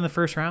drafted in the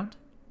first round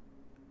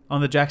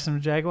on the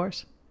Jacksonville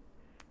Jaguars?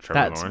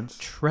 Lawrence.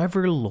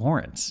 Trevor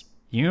Lawrence.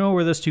 You know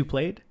where those two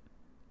played?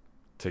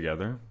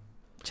 Together.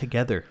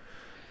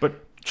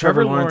 But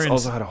Trevor Lawrence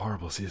also had a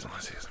horrible season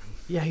last season.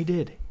 Yeah, he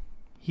did.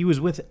 He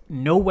was with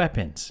no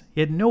weapons.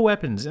 He had no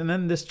weapons. And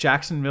then this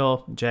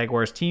Jacksonville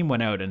Jaguars team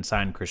went out and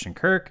signed Christian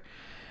Kirk.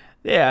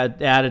 They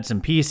added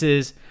some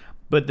pieces.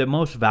 But the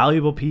most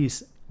valuable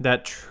piece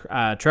that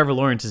Trevor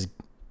Lawrence is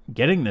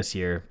getting this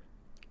year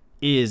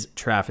is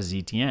Travis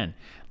Etienne.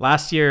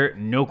 Last year,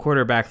 no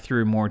quarterback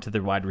threw more to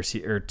the wide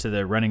receiver or to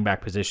the running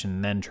back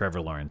position than Trevor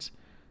Lawrence.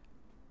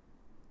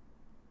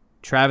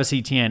 Travis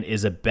Etienne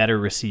is a better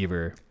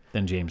receiver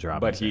than James Robinson.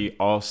 But he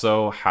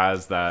also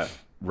has that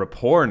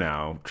rapport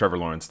now, Trevor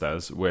Lawrence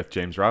does, with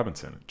James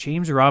Robinson.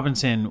 James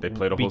Robinson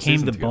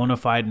became the together. bona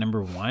fide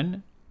number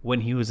 1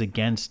 when he was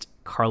against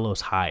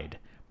Carlos Hyde.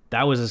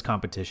 That was his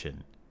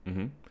competition.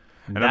 Mm-hmm.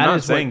 And I'm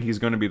not saying he's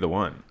going to be the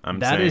one.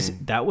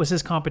 That was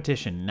his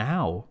competition.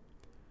 Now,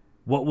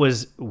 what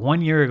was 1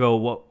 year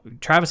ago,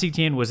 Travis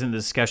Etienne was in the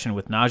discussion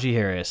with Najee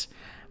Harris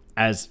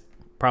as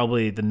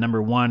probably the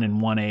number 1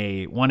 and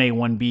 1A,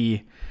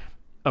 1B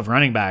of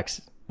running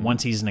backs 1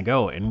 season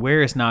ago. And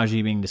where is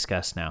Najee being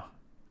discussed now?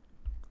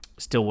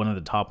 Still one of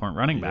the top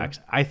running backs.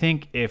 I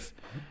think if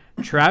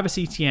Travis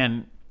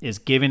Etienne is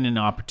given an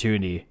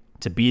opportunity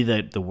to be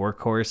the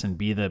workhorse and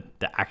be the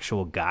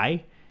actual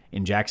guy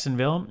in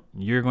Jacksonville,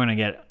 you're probably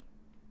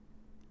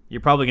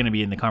going to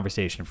be in the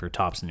conversation for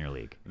tops in your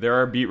league. There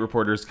are beat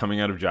reporters coming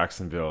out of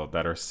Jacksonville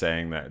that are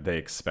saying that they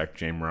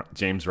expect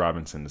James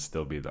Robinson to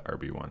still be the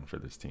RB1 for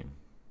this team.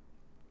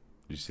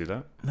 Did you see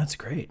that? That's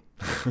great.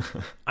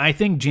 I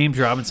think James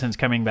Robinson's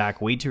coming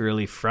back way too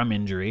early from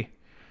injury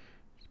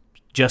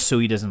just so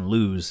he doesn't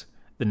lose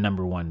the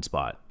number 1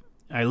 spot.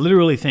 I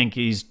literally think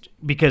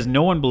because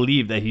no one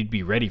believed that he'd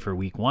be ready for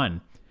week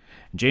 1.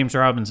 James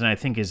Robinson, I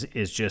think,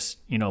 is just,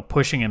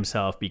 pushing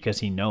himself because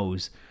he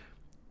knows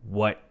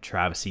what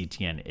Travis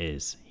Etienne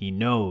is. He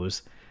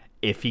knows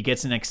if he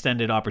gets an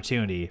extended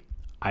opportunity,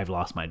 I've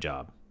lost my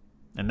job.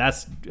 And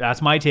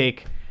that's my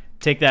take.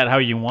 Take that how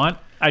you want.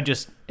 I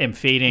just am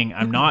fading.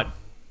 I'm not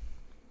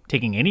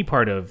taking any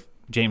part of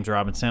James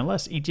Robinson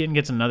unless Etienne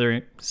gets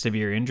another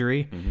severe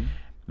injury. Mm-hmm. You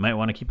might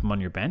want to keep him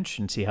on your bench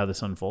and see how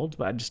this unfolds,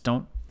 but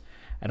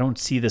I don't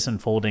see this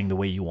unfolding the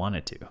way you want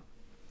it to.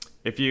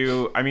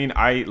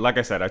 Like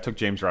I said, I took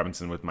James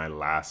Robinson with my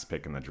last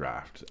pick in the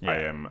draft.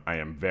 Yeah. I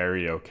am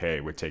very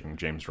okay with taking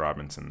James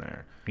Robinson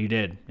there. You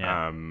did.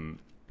 Yeah.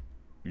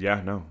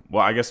 No.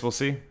 Well, I guess we'll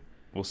see.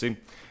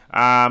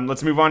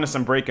 Let's move on to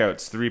some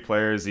breakouts. 3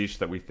 players each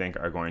that we think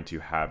are going to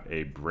have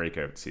a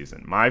breakout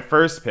season. My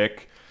first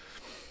pick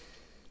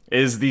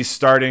is the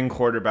starting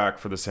quarterback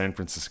for the San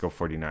Francisco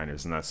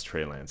 49ers, and that's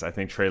Trey Lance. I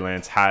think Trey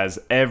Lance has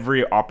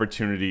every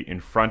opportunity in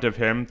front of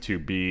him to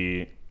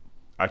be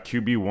a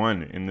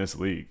QB1 in this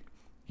league.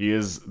 He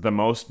is the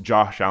most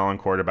Josh Allen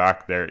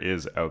quarterback there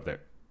is out there.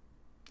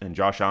 And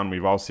Josh Allen,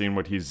 we've all seen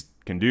what he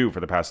can do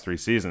for the past 3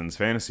 seasons,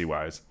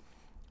 fantasy-wise.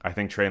 I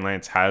think Trey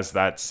Lance has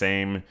that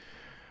same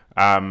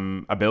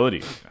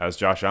ability as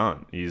Josh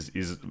Allen. He's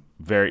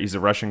a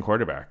rushing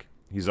quarterback.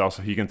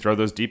 He can throw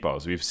those deep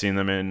balls. We've seen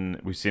it in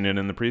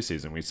the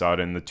preseason. We saw it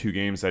in the 2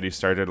 games that he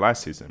started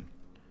last season.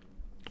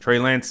 Trey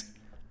Lance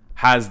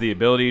has the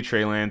ability.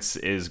 Trey Lance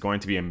is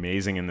going to be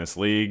amazing in this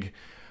league.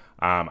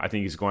 I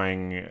think he's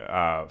going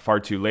far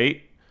too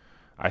late.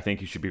 I think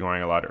you should be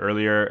going a lot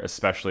earlier,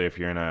 especially if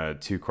you're in a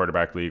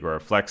 2-quarterback league or a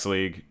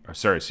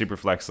super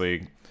flex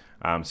league.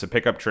 So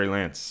pick up Trey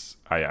Lance.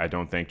 I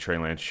don't think Trey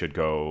Lance should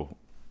go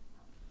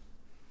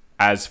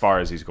as far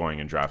as he's going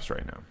in drafts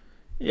right now.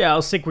 Yeah,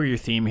 I'll stick with your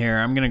theme here.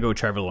 I'm going to go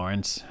Trevor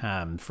Lawrence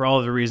for all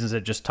of the reasons I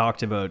just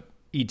talked about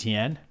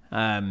Etienne.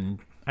 I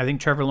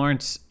think Trevor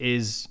Lawrence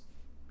is,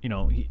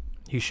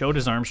 he showed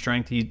his arm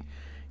strength.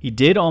 He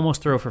did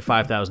almost throw for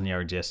 5,000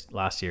 yards just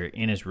last year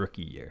in his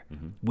rookie year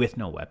with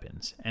no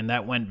weapons. And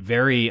that went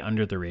very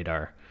under the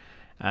radar.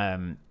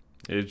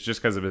 It's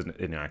just because of his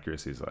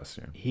inaccuracies last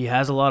year. He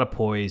has a lot of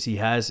poise. He's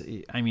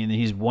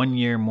 1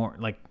 year more,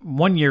 like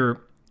 1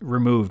 year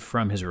removed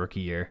from his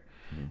rookie year.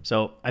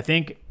 So I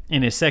think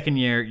in his second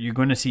year, you're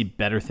going to see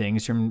better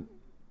things from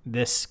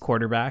this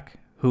quarterback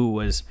who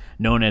was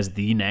known as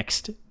the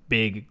next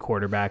big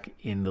quarterback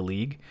in the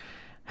league.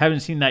 Haven't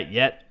seen that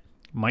yet.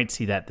 Might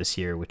see that this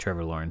year with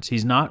Trevor Lawrence.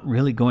 He's not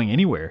really going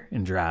anywhere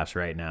in drafts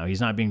right now.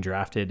 He's not being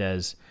drafted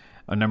as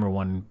a number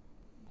one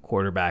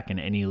quarterback in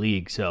any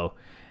league. So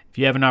if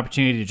you have an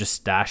opportunity to just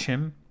stash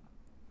him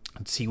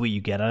and see what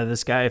you get out of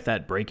this guy, if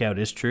that breakout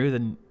is true,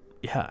 then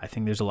yeah, I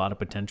think there's a lot of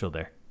potential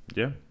there.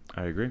 Yeah,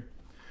 I agree.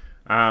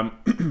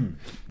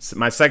 So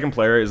my second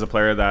player is a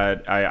player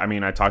that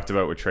I talked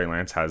about with Trey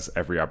Lance has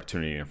every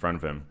opportunity in front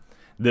of him.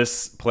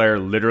 This player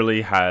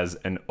literally has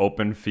an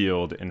open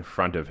field in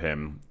front of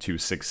him to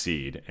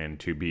succeed and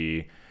to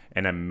be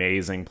an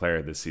amazing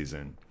player this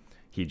season.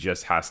 He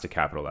just has to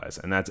capitalize,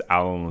 and that's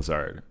Allen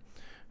Lazard,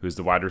 who's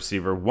the wide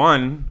receiver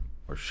one,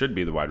 or should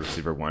be the wide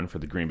receiver one for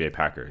the Green Bay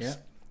Packers. Yeah.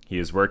 He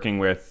is working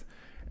with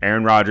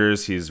Aaron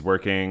Rodgers. He's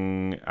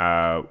working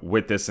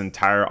with this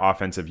entire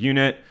offensive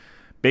unit.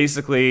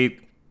 Basically,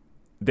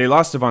 they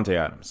lost Davante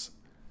Adams.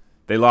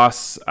 They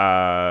lost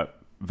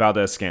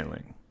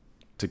Valdez-Scantling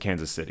to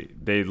Kansas City.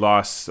 They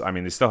lost,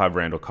 they still have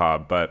Randall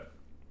Cobb, but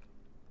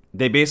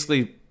they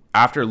basically,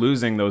 after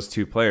losing those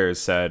two players,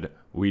 said,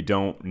 we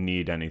don't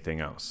need anything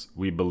else.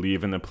 We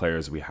believe in the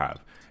players we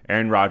have.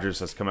 Aaron Rodgers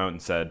has come out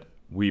and said,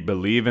 we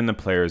believe in the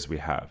players we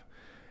have.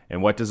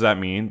 And what does that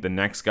mean? The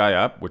next guy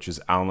up, which is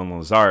Allen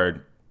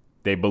Lazard,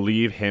 they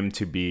believe him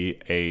to be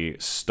a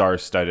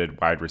star-studded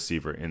wide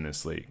receiver in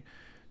this league,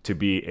 to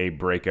be a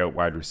breakout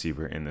wide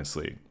receiver in this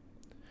league.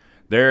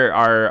 There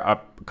are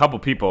a couple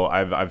people,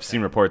 I've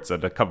seen reports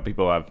that a couple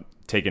people have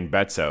taken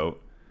bets out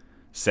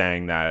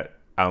saying that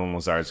Allen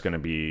Lazard is going to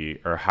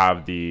be or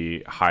have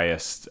the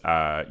highest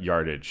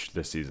yardage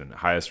this season,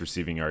 highest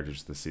receiving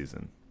yardage this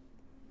season.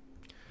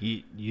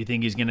 You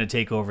think he's going to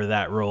take over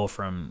that role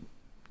from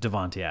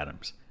Davante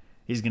Adams?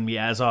 He's going to be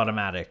as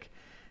automatic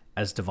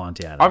as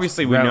Davante Adams.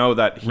 Obviously, we know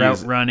that he's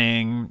route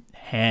running,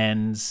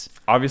 hands.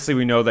 Obviously,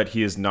 we know that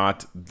he is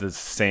not the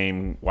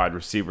same wide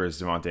receiver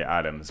as Davante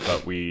Adams,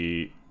 but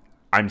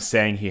I'm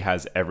saying he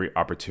has every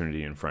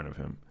opportunity in front of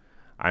him.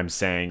 I'm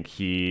saying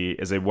he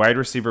is a wide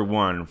receiver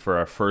one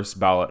for a first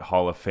ballot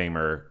Hall of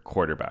Famer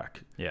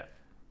quarterback. Yeah.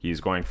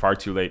 He's going far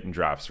too late in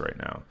drafts right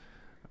now.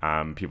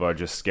 People are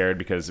just scared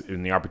because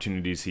in the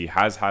opportunities he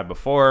has had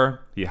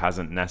before, he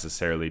hasn't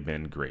necessarily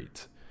been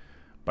great.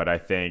 But I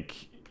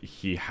think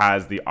he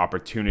has the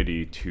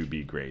opportunity to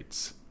be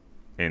great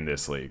in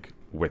this league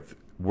with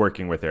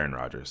working with Aaron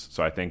Rodgers.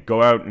 So I think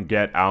go out and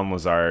get Allen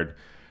Lazard.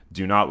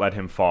 Do not let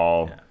him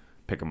fall. Yeah.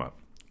 Pick him up.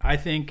 I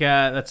think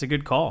that's a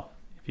good call.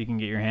 If you can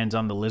get your hands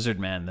on the Lizard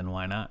Man, then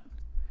why not?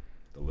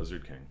 The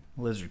Lizard King.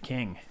 Lizard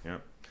King.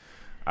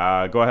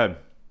 Yeah. Go ahead.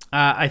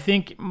 I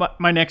think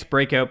my next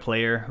breakout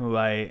player who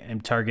I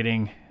am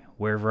targeting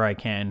wherever I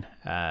can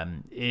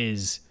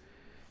is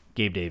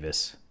Gabe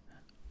Davis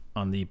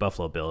on the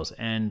Buffalo Bills.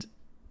 And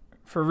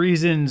for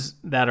reasons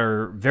that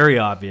are very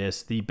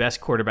obvious, the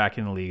best quarterback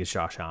in the league is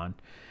Josh Allen.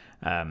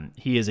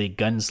 He is a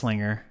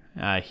gunslinger.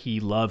 He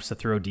loves to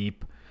throw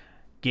deep.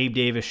 Gabe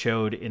Davis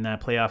showed in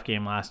that playoff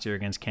game last year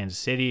against Kansas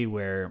City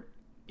where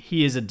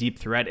he is a deep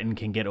threat and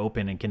can get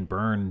open and can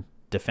burn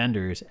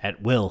defenders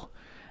at will.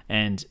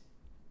 And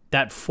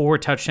that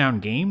 4-touchdown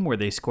game where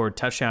they scored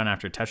touchdown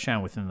after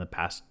touchdown within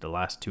the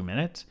last 2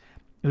 minutes,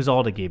 it was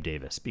all to Gabe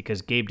Davis.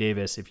 Because Gabe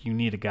Davis, if you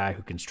need a guy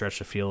who can stretch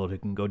the field, who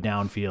can go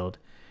downfield,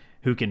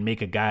 who can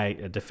make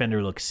a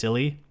defender look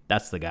silly,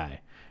 that's the guy.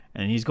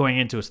 And he's going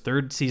into his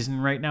third season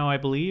right now, I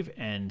believe,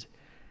 and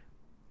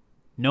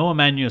no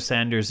Emmanuel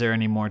Sanders there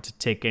anymore to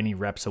take any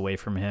reps away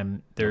from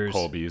him. There's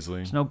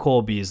no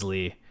Cole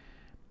Beasley.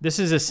 This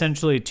is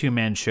essentially a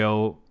two-man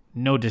show.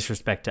 No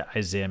disrespect to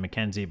Isaiah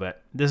McKenzie,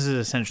 but this is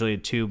essentially a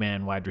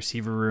two-man wide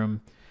receiver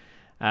room.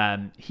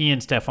 He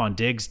and Stephon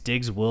Diggs.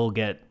 Diggs will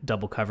get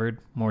double covered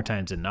more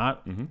times than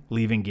not,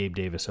 leaving Gabe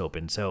Davis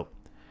open. So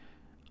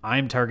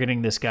I'm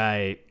targeting this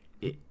guy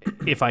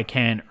if I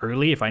can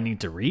early. If I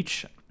need to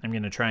reach, I'm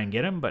going to try and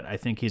get him, but I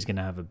think he's going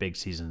to have a big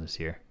season this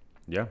year.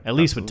 Yeah, at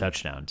least with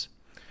touchdowns.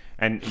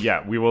 And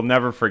yeah, we will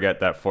never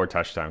forget that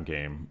 4-touchdown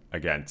game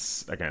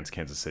against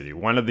Kansas City.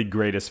 One of the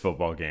greatest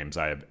football games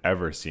I have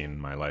ever seen in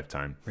my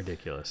lifetime.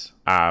 Ridiculous.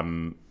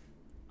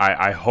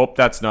 I hope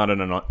that's not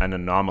an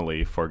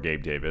anomaly for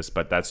Gabe Davis,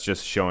 but that's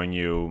just showing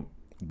you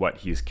what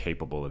he's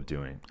capable of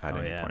doing at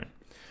any point.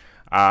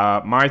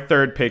 My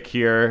third pick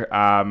here,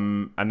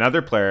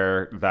 another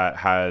player that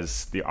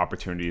has the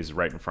opportunities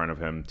right in front of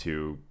him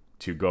to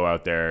go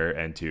out there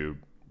and to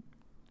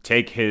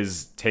take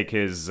his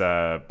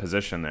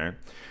position there.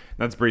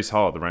 That's Breece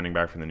Hall, the running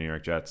back from the New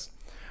York Jets.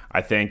 I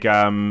think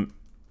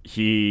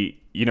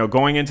he,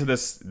 going into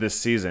this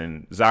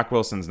season, Zach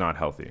Wilson's not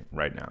healthy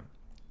right now.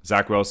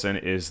 Zach Wilson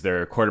is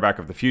their quarterback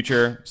of the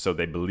future, so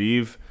they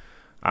believe,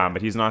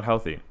 but he's not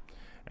healthy.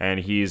 And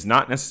he's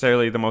not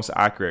necessarily the most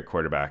accurate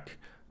quarterback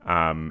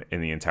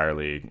in the entire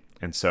league.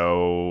 And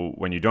so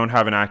when you don't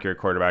have an accurate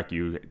quarterback,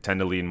 you tend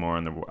to lean more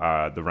on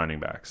the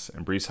running backs.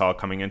 And Breece Hall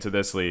coming into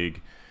this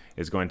league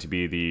is going to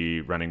be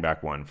the running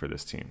back one for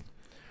this team.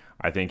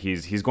 I think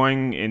he's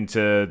going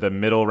into the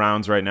middle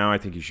rounds right now. I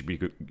think he should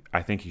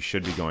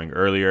be going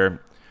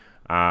earlier.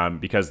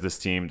 Because this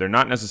team, they're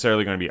not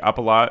necessarily going to be up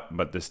a lot,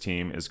 but this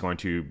team is going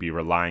to be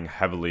relying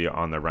heavily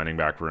on the running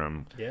back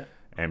room. Yeah.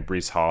 And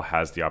Breece Hall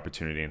has the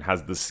opportunity and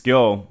has the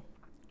skill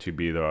to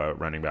be the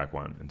running back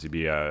one and to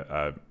be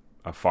a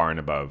far and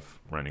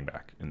above running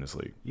back in this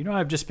league.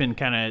 I've just been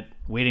kind of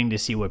waiting to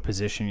see what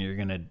position you're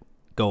going to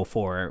go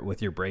for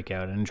with your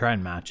breakout and try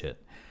and match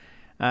it.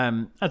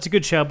 That's a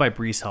good shout by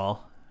Breece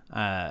Hall.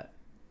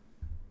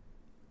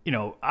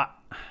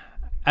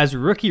 As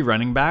rookie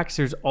running backs,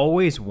 there's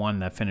always one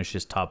that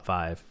finishes top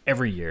 5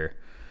 every year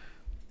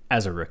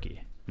as a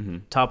rookie. Mm-hmm.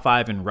 Top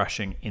 5 in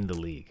rushing in the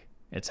league.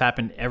 It's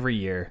happened every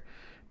year.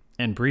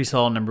 And Breece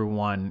Hall, number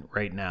 1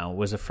 right now,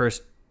 was the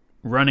first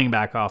running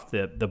back off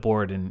the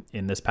board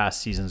in this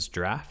past season's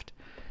draft,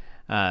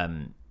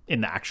 in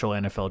the actual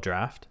NFL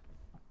draft.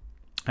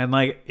 And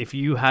if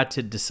you had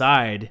to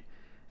decide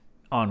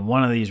on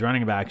one of these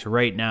running backs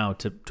right now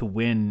to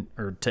win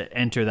or to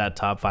enter that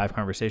top 5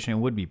 conversation, it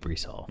would be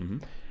Breece Hall. Mm-hmm.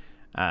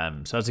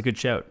 So that's a good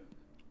shout.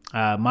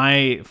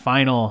 My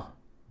final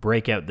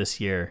breakout this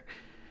year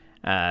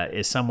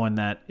is someone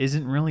that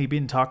isn't really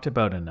being talked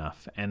about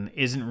enough and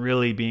isn't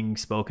really being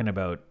spoken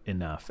about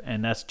enough,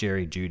 and that's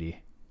Jerry Jeudy.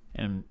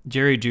 And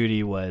Jerry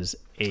Jeudy was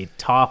a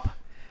top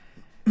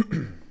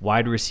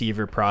wide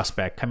receiver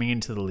prospect coming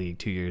into the league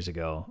 2 years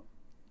ago,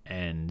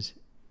 and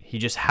he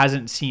just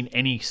hasn't seen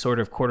any sort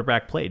of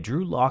quarterback play.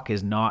 Drew Lock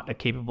is not a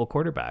capable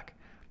quarterback.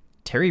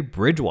 Terry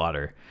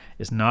Bridgewater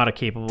is not a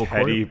capable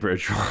quarterback. Teddy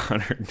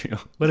Bridgewater, Neil.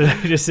 What did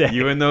I just say?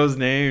 You and those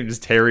names,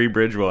 Terry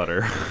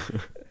Bridgewater.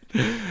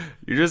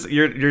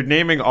 You're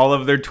naming all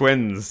of their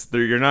twins.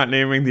 You're not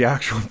naming the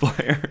actual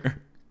player.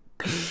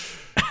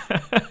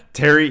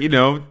 Terry,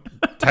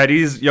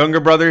 Teddy's younger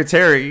brother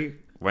Terry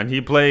when he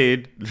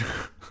played.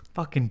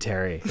 Fucking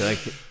Terry.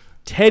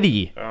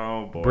 Teddy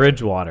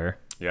Bridgewater.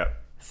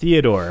 Yep.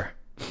 Theodore,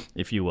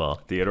 if you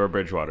will. Theodore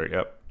Bridgewater,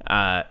 yep.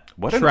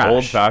 What trash. An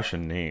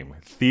old-fashioned name.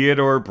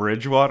 Theodore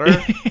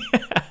Bridgewater?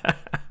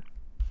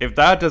 If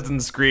that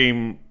doesn't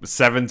scream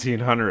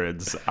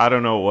 1700s, I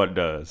don't know what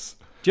does.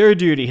 Jerry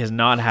Jeudy has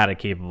not had a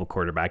capable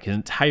quarterback his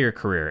entire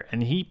career,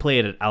 and he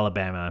played at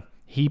Alabama.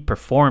 He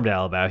performed at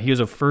Alabama. He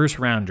was a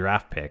first-round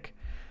draft pick.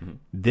 Mm-hmm.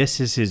 This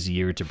is his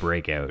year to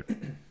break out.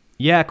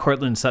 Yeah,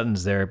 Cortland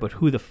Sutton's there, but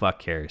who the fuck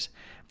cares?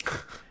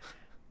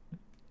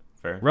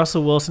 Fair.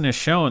 Russell Wilson has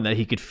shown that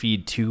he could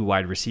feed 2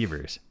 wide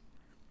receivers.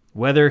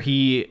 Whether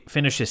he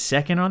finishes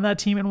second on that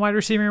team in wide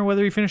receiver or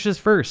whether he finishes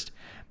first,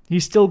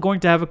 he's still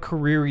going to have a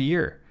career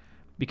year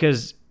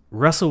because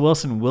Russell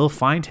Wilson will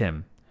find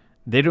him.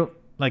 They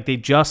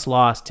just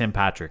lost Tim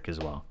Patrick as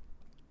well.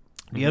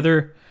 Mm-hmm. The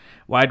other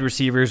wide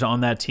receivers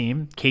on that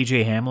team,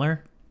 KJ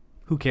Hamler,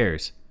 who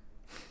cares?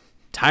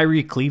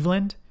 Tyree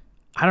Cleveland,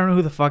 I don't know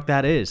who the fuck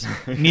that is.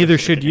 Neither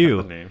should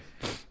you.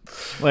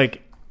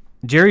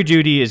 Jerry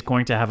Jeudy is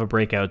going to have a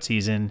breakout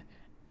season.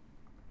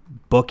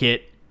 Book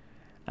it.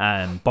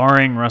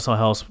 Barring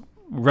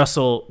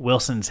Russell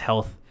Wilson's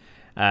health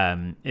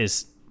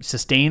is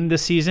sustained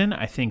this season,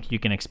 I think you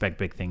can expect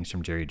big things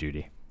from Jerry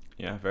Jeudy.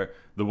 Yeah, fair.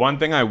 The one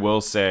thing I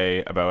will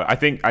say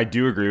I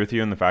do agree with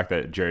you in the fact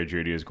that Jerry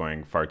Jeudy is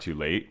going far too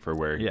late for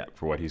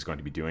what he's going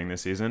to be doing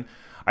this season.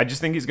 I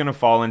just think he's going to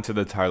fall into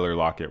the Tyler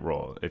Lockett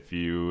role. If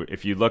you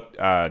look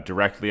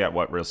directly at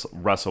what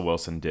Russell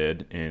Wilson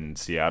did in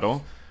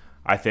Seattle,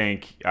 I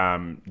think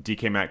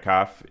DK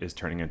Metcalf is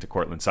turning into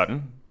Cortland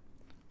Sutton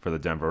for the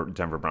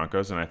Denver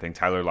Broncos, and I think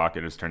Tyler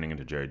Lockett is turning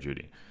into Jerry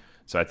Jeudy.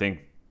 So I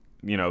think,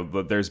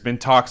 there's been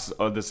talks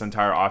of this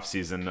entire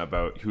offseason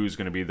about who's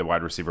going to be the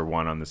wide receiver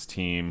 1 on this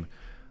team.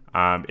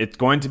 It's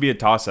going to be a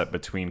toss-up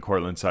between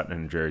Cortland Sutton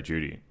and Jerry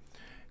Jeudy.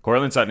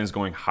 Cortland Sutton is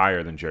going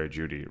higher than Jerry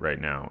Jeudy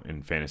right now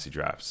in fantasy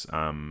drafts.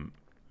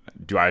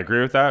 Do I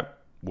agree with that?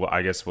 Well,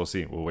 I guess we'll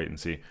see. We'll wait and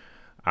see.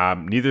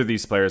 Neither of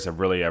these players have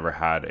really ever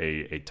had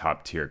a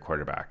top-tier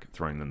quarterback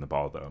throwing them the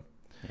ball, though.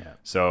 Yeah.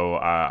 So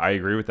I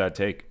agree with that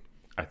take.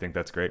 I think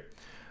that's great.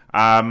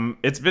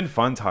 It's been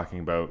fun talking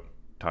about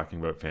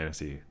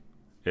fantasy.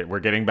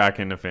 We're getting back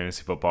into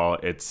fantasy football.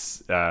 It's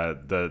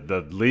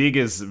the league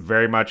is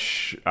very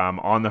much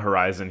on the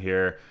horizon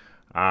here.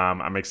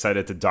 I'm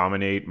excited to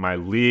dominate my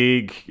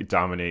league,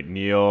 dominate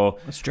Neil.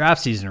 It's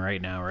draft season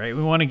right now, right?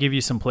 We want to give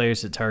you some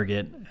players to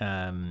target.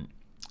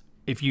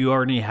 If you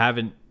already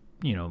haven't,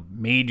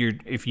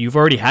 if you've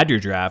already had your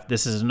draft,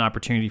 this is an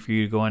opportunity for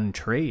you to go on and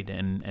trade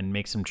and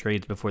make some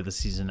trades before the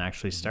season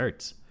actually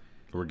starts.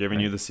 We're giving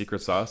you the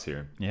secret sauce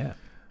here. Yeah.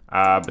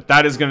 But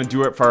that is going to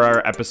do it for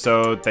our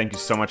episode. Thank you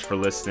so much for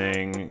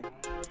listening.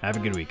 Have a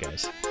good week,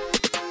 guys.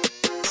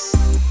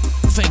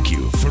 Thank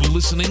you for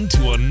listening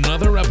to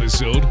another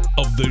episode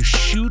of the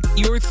Shoot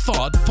Your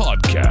Thought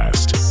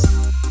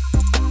podcast.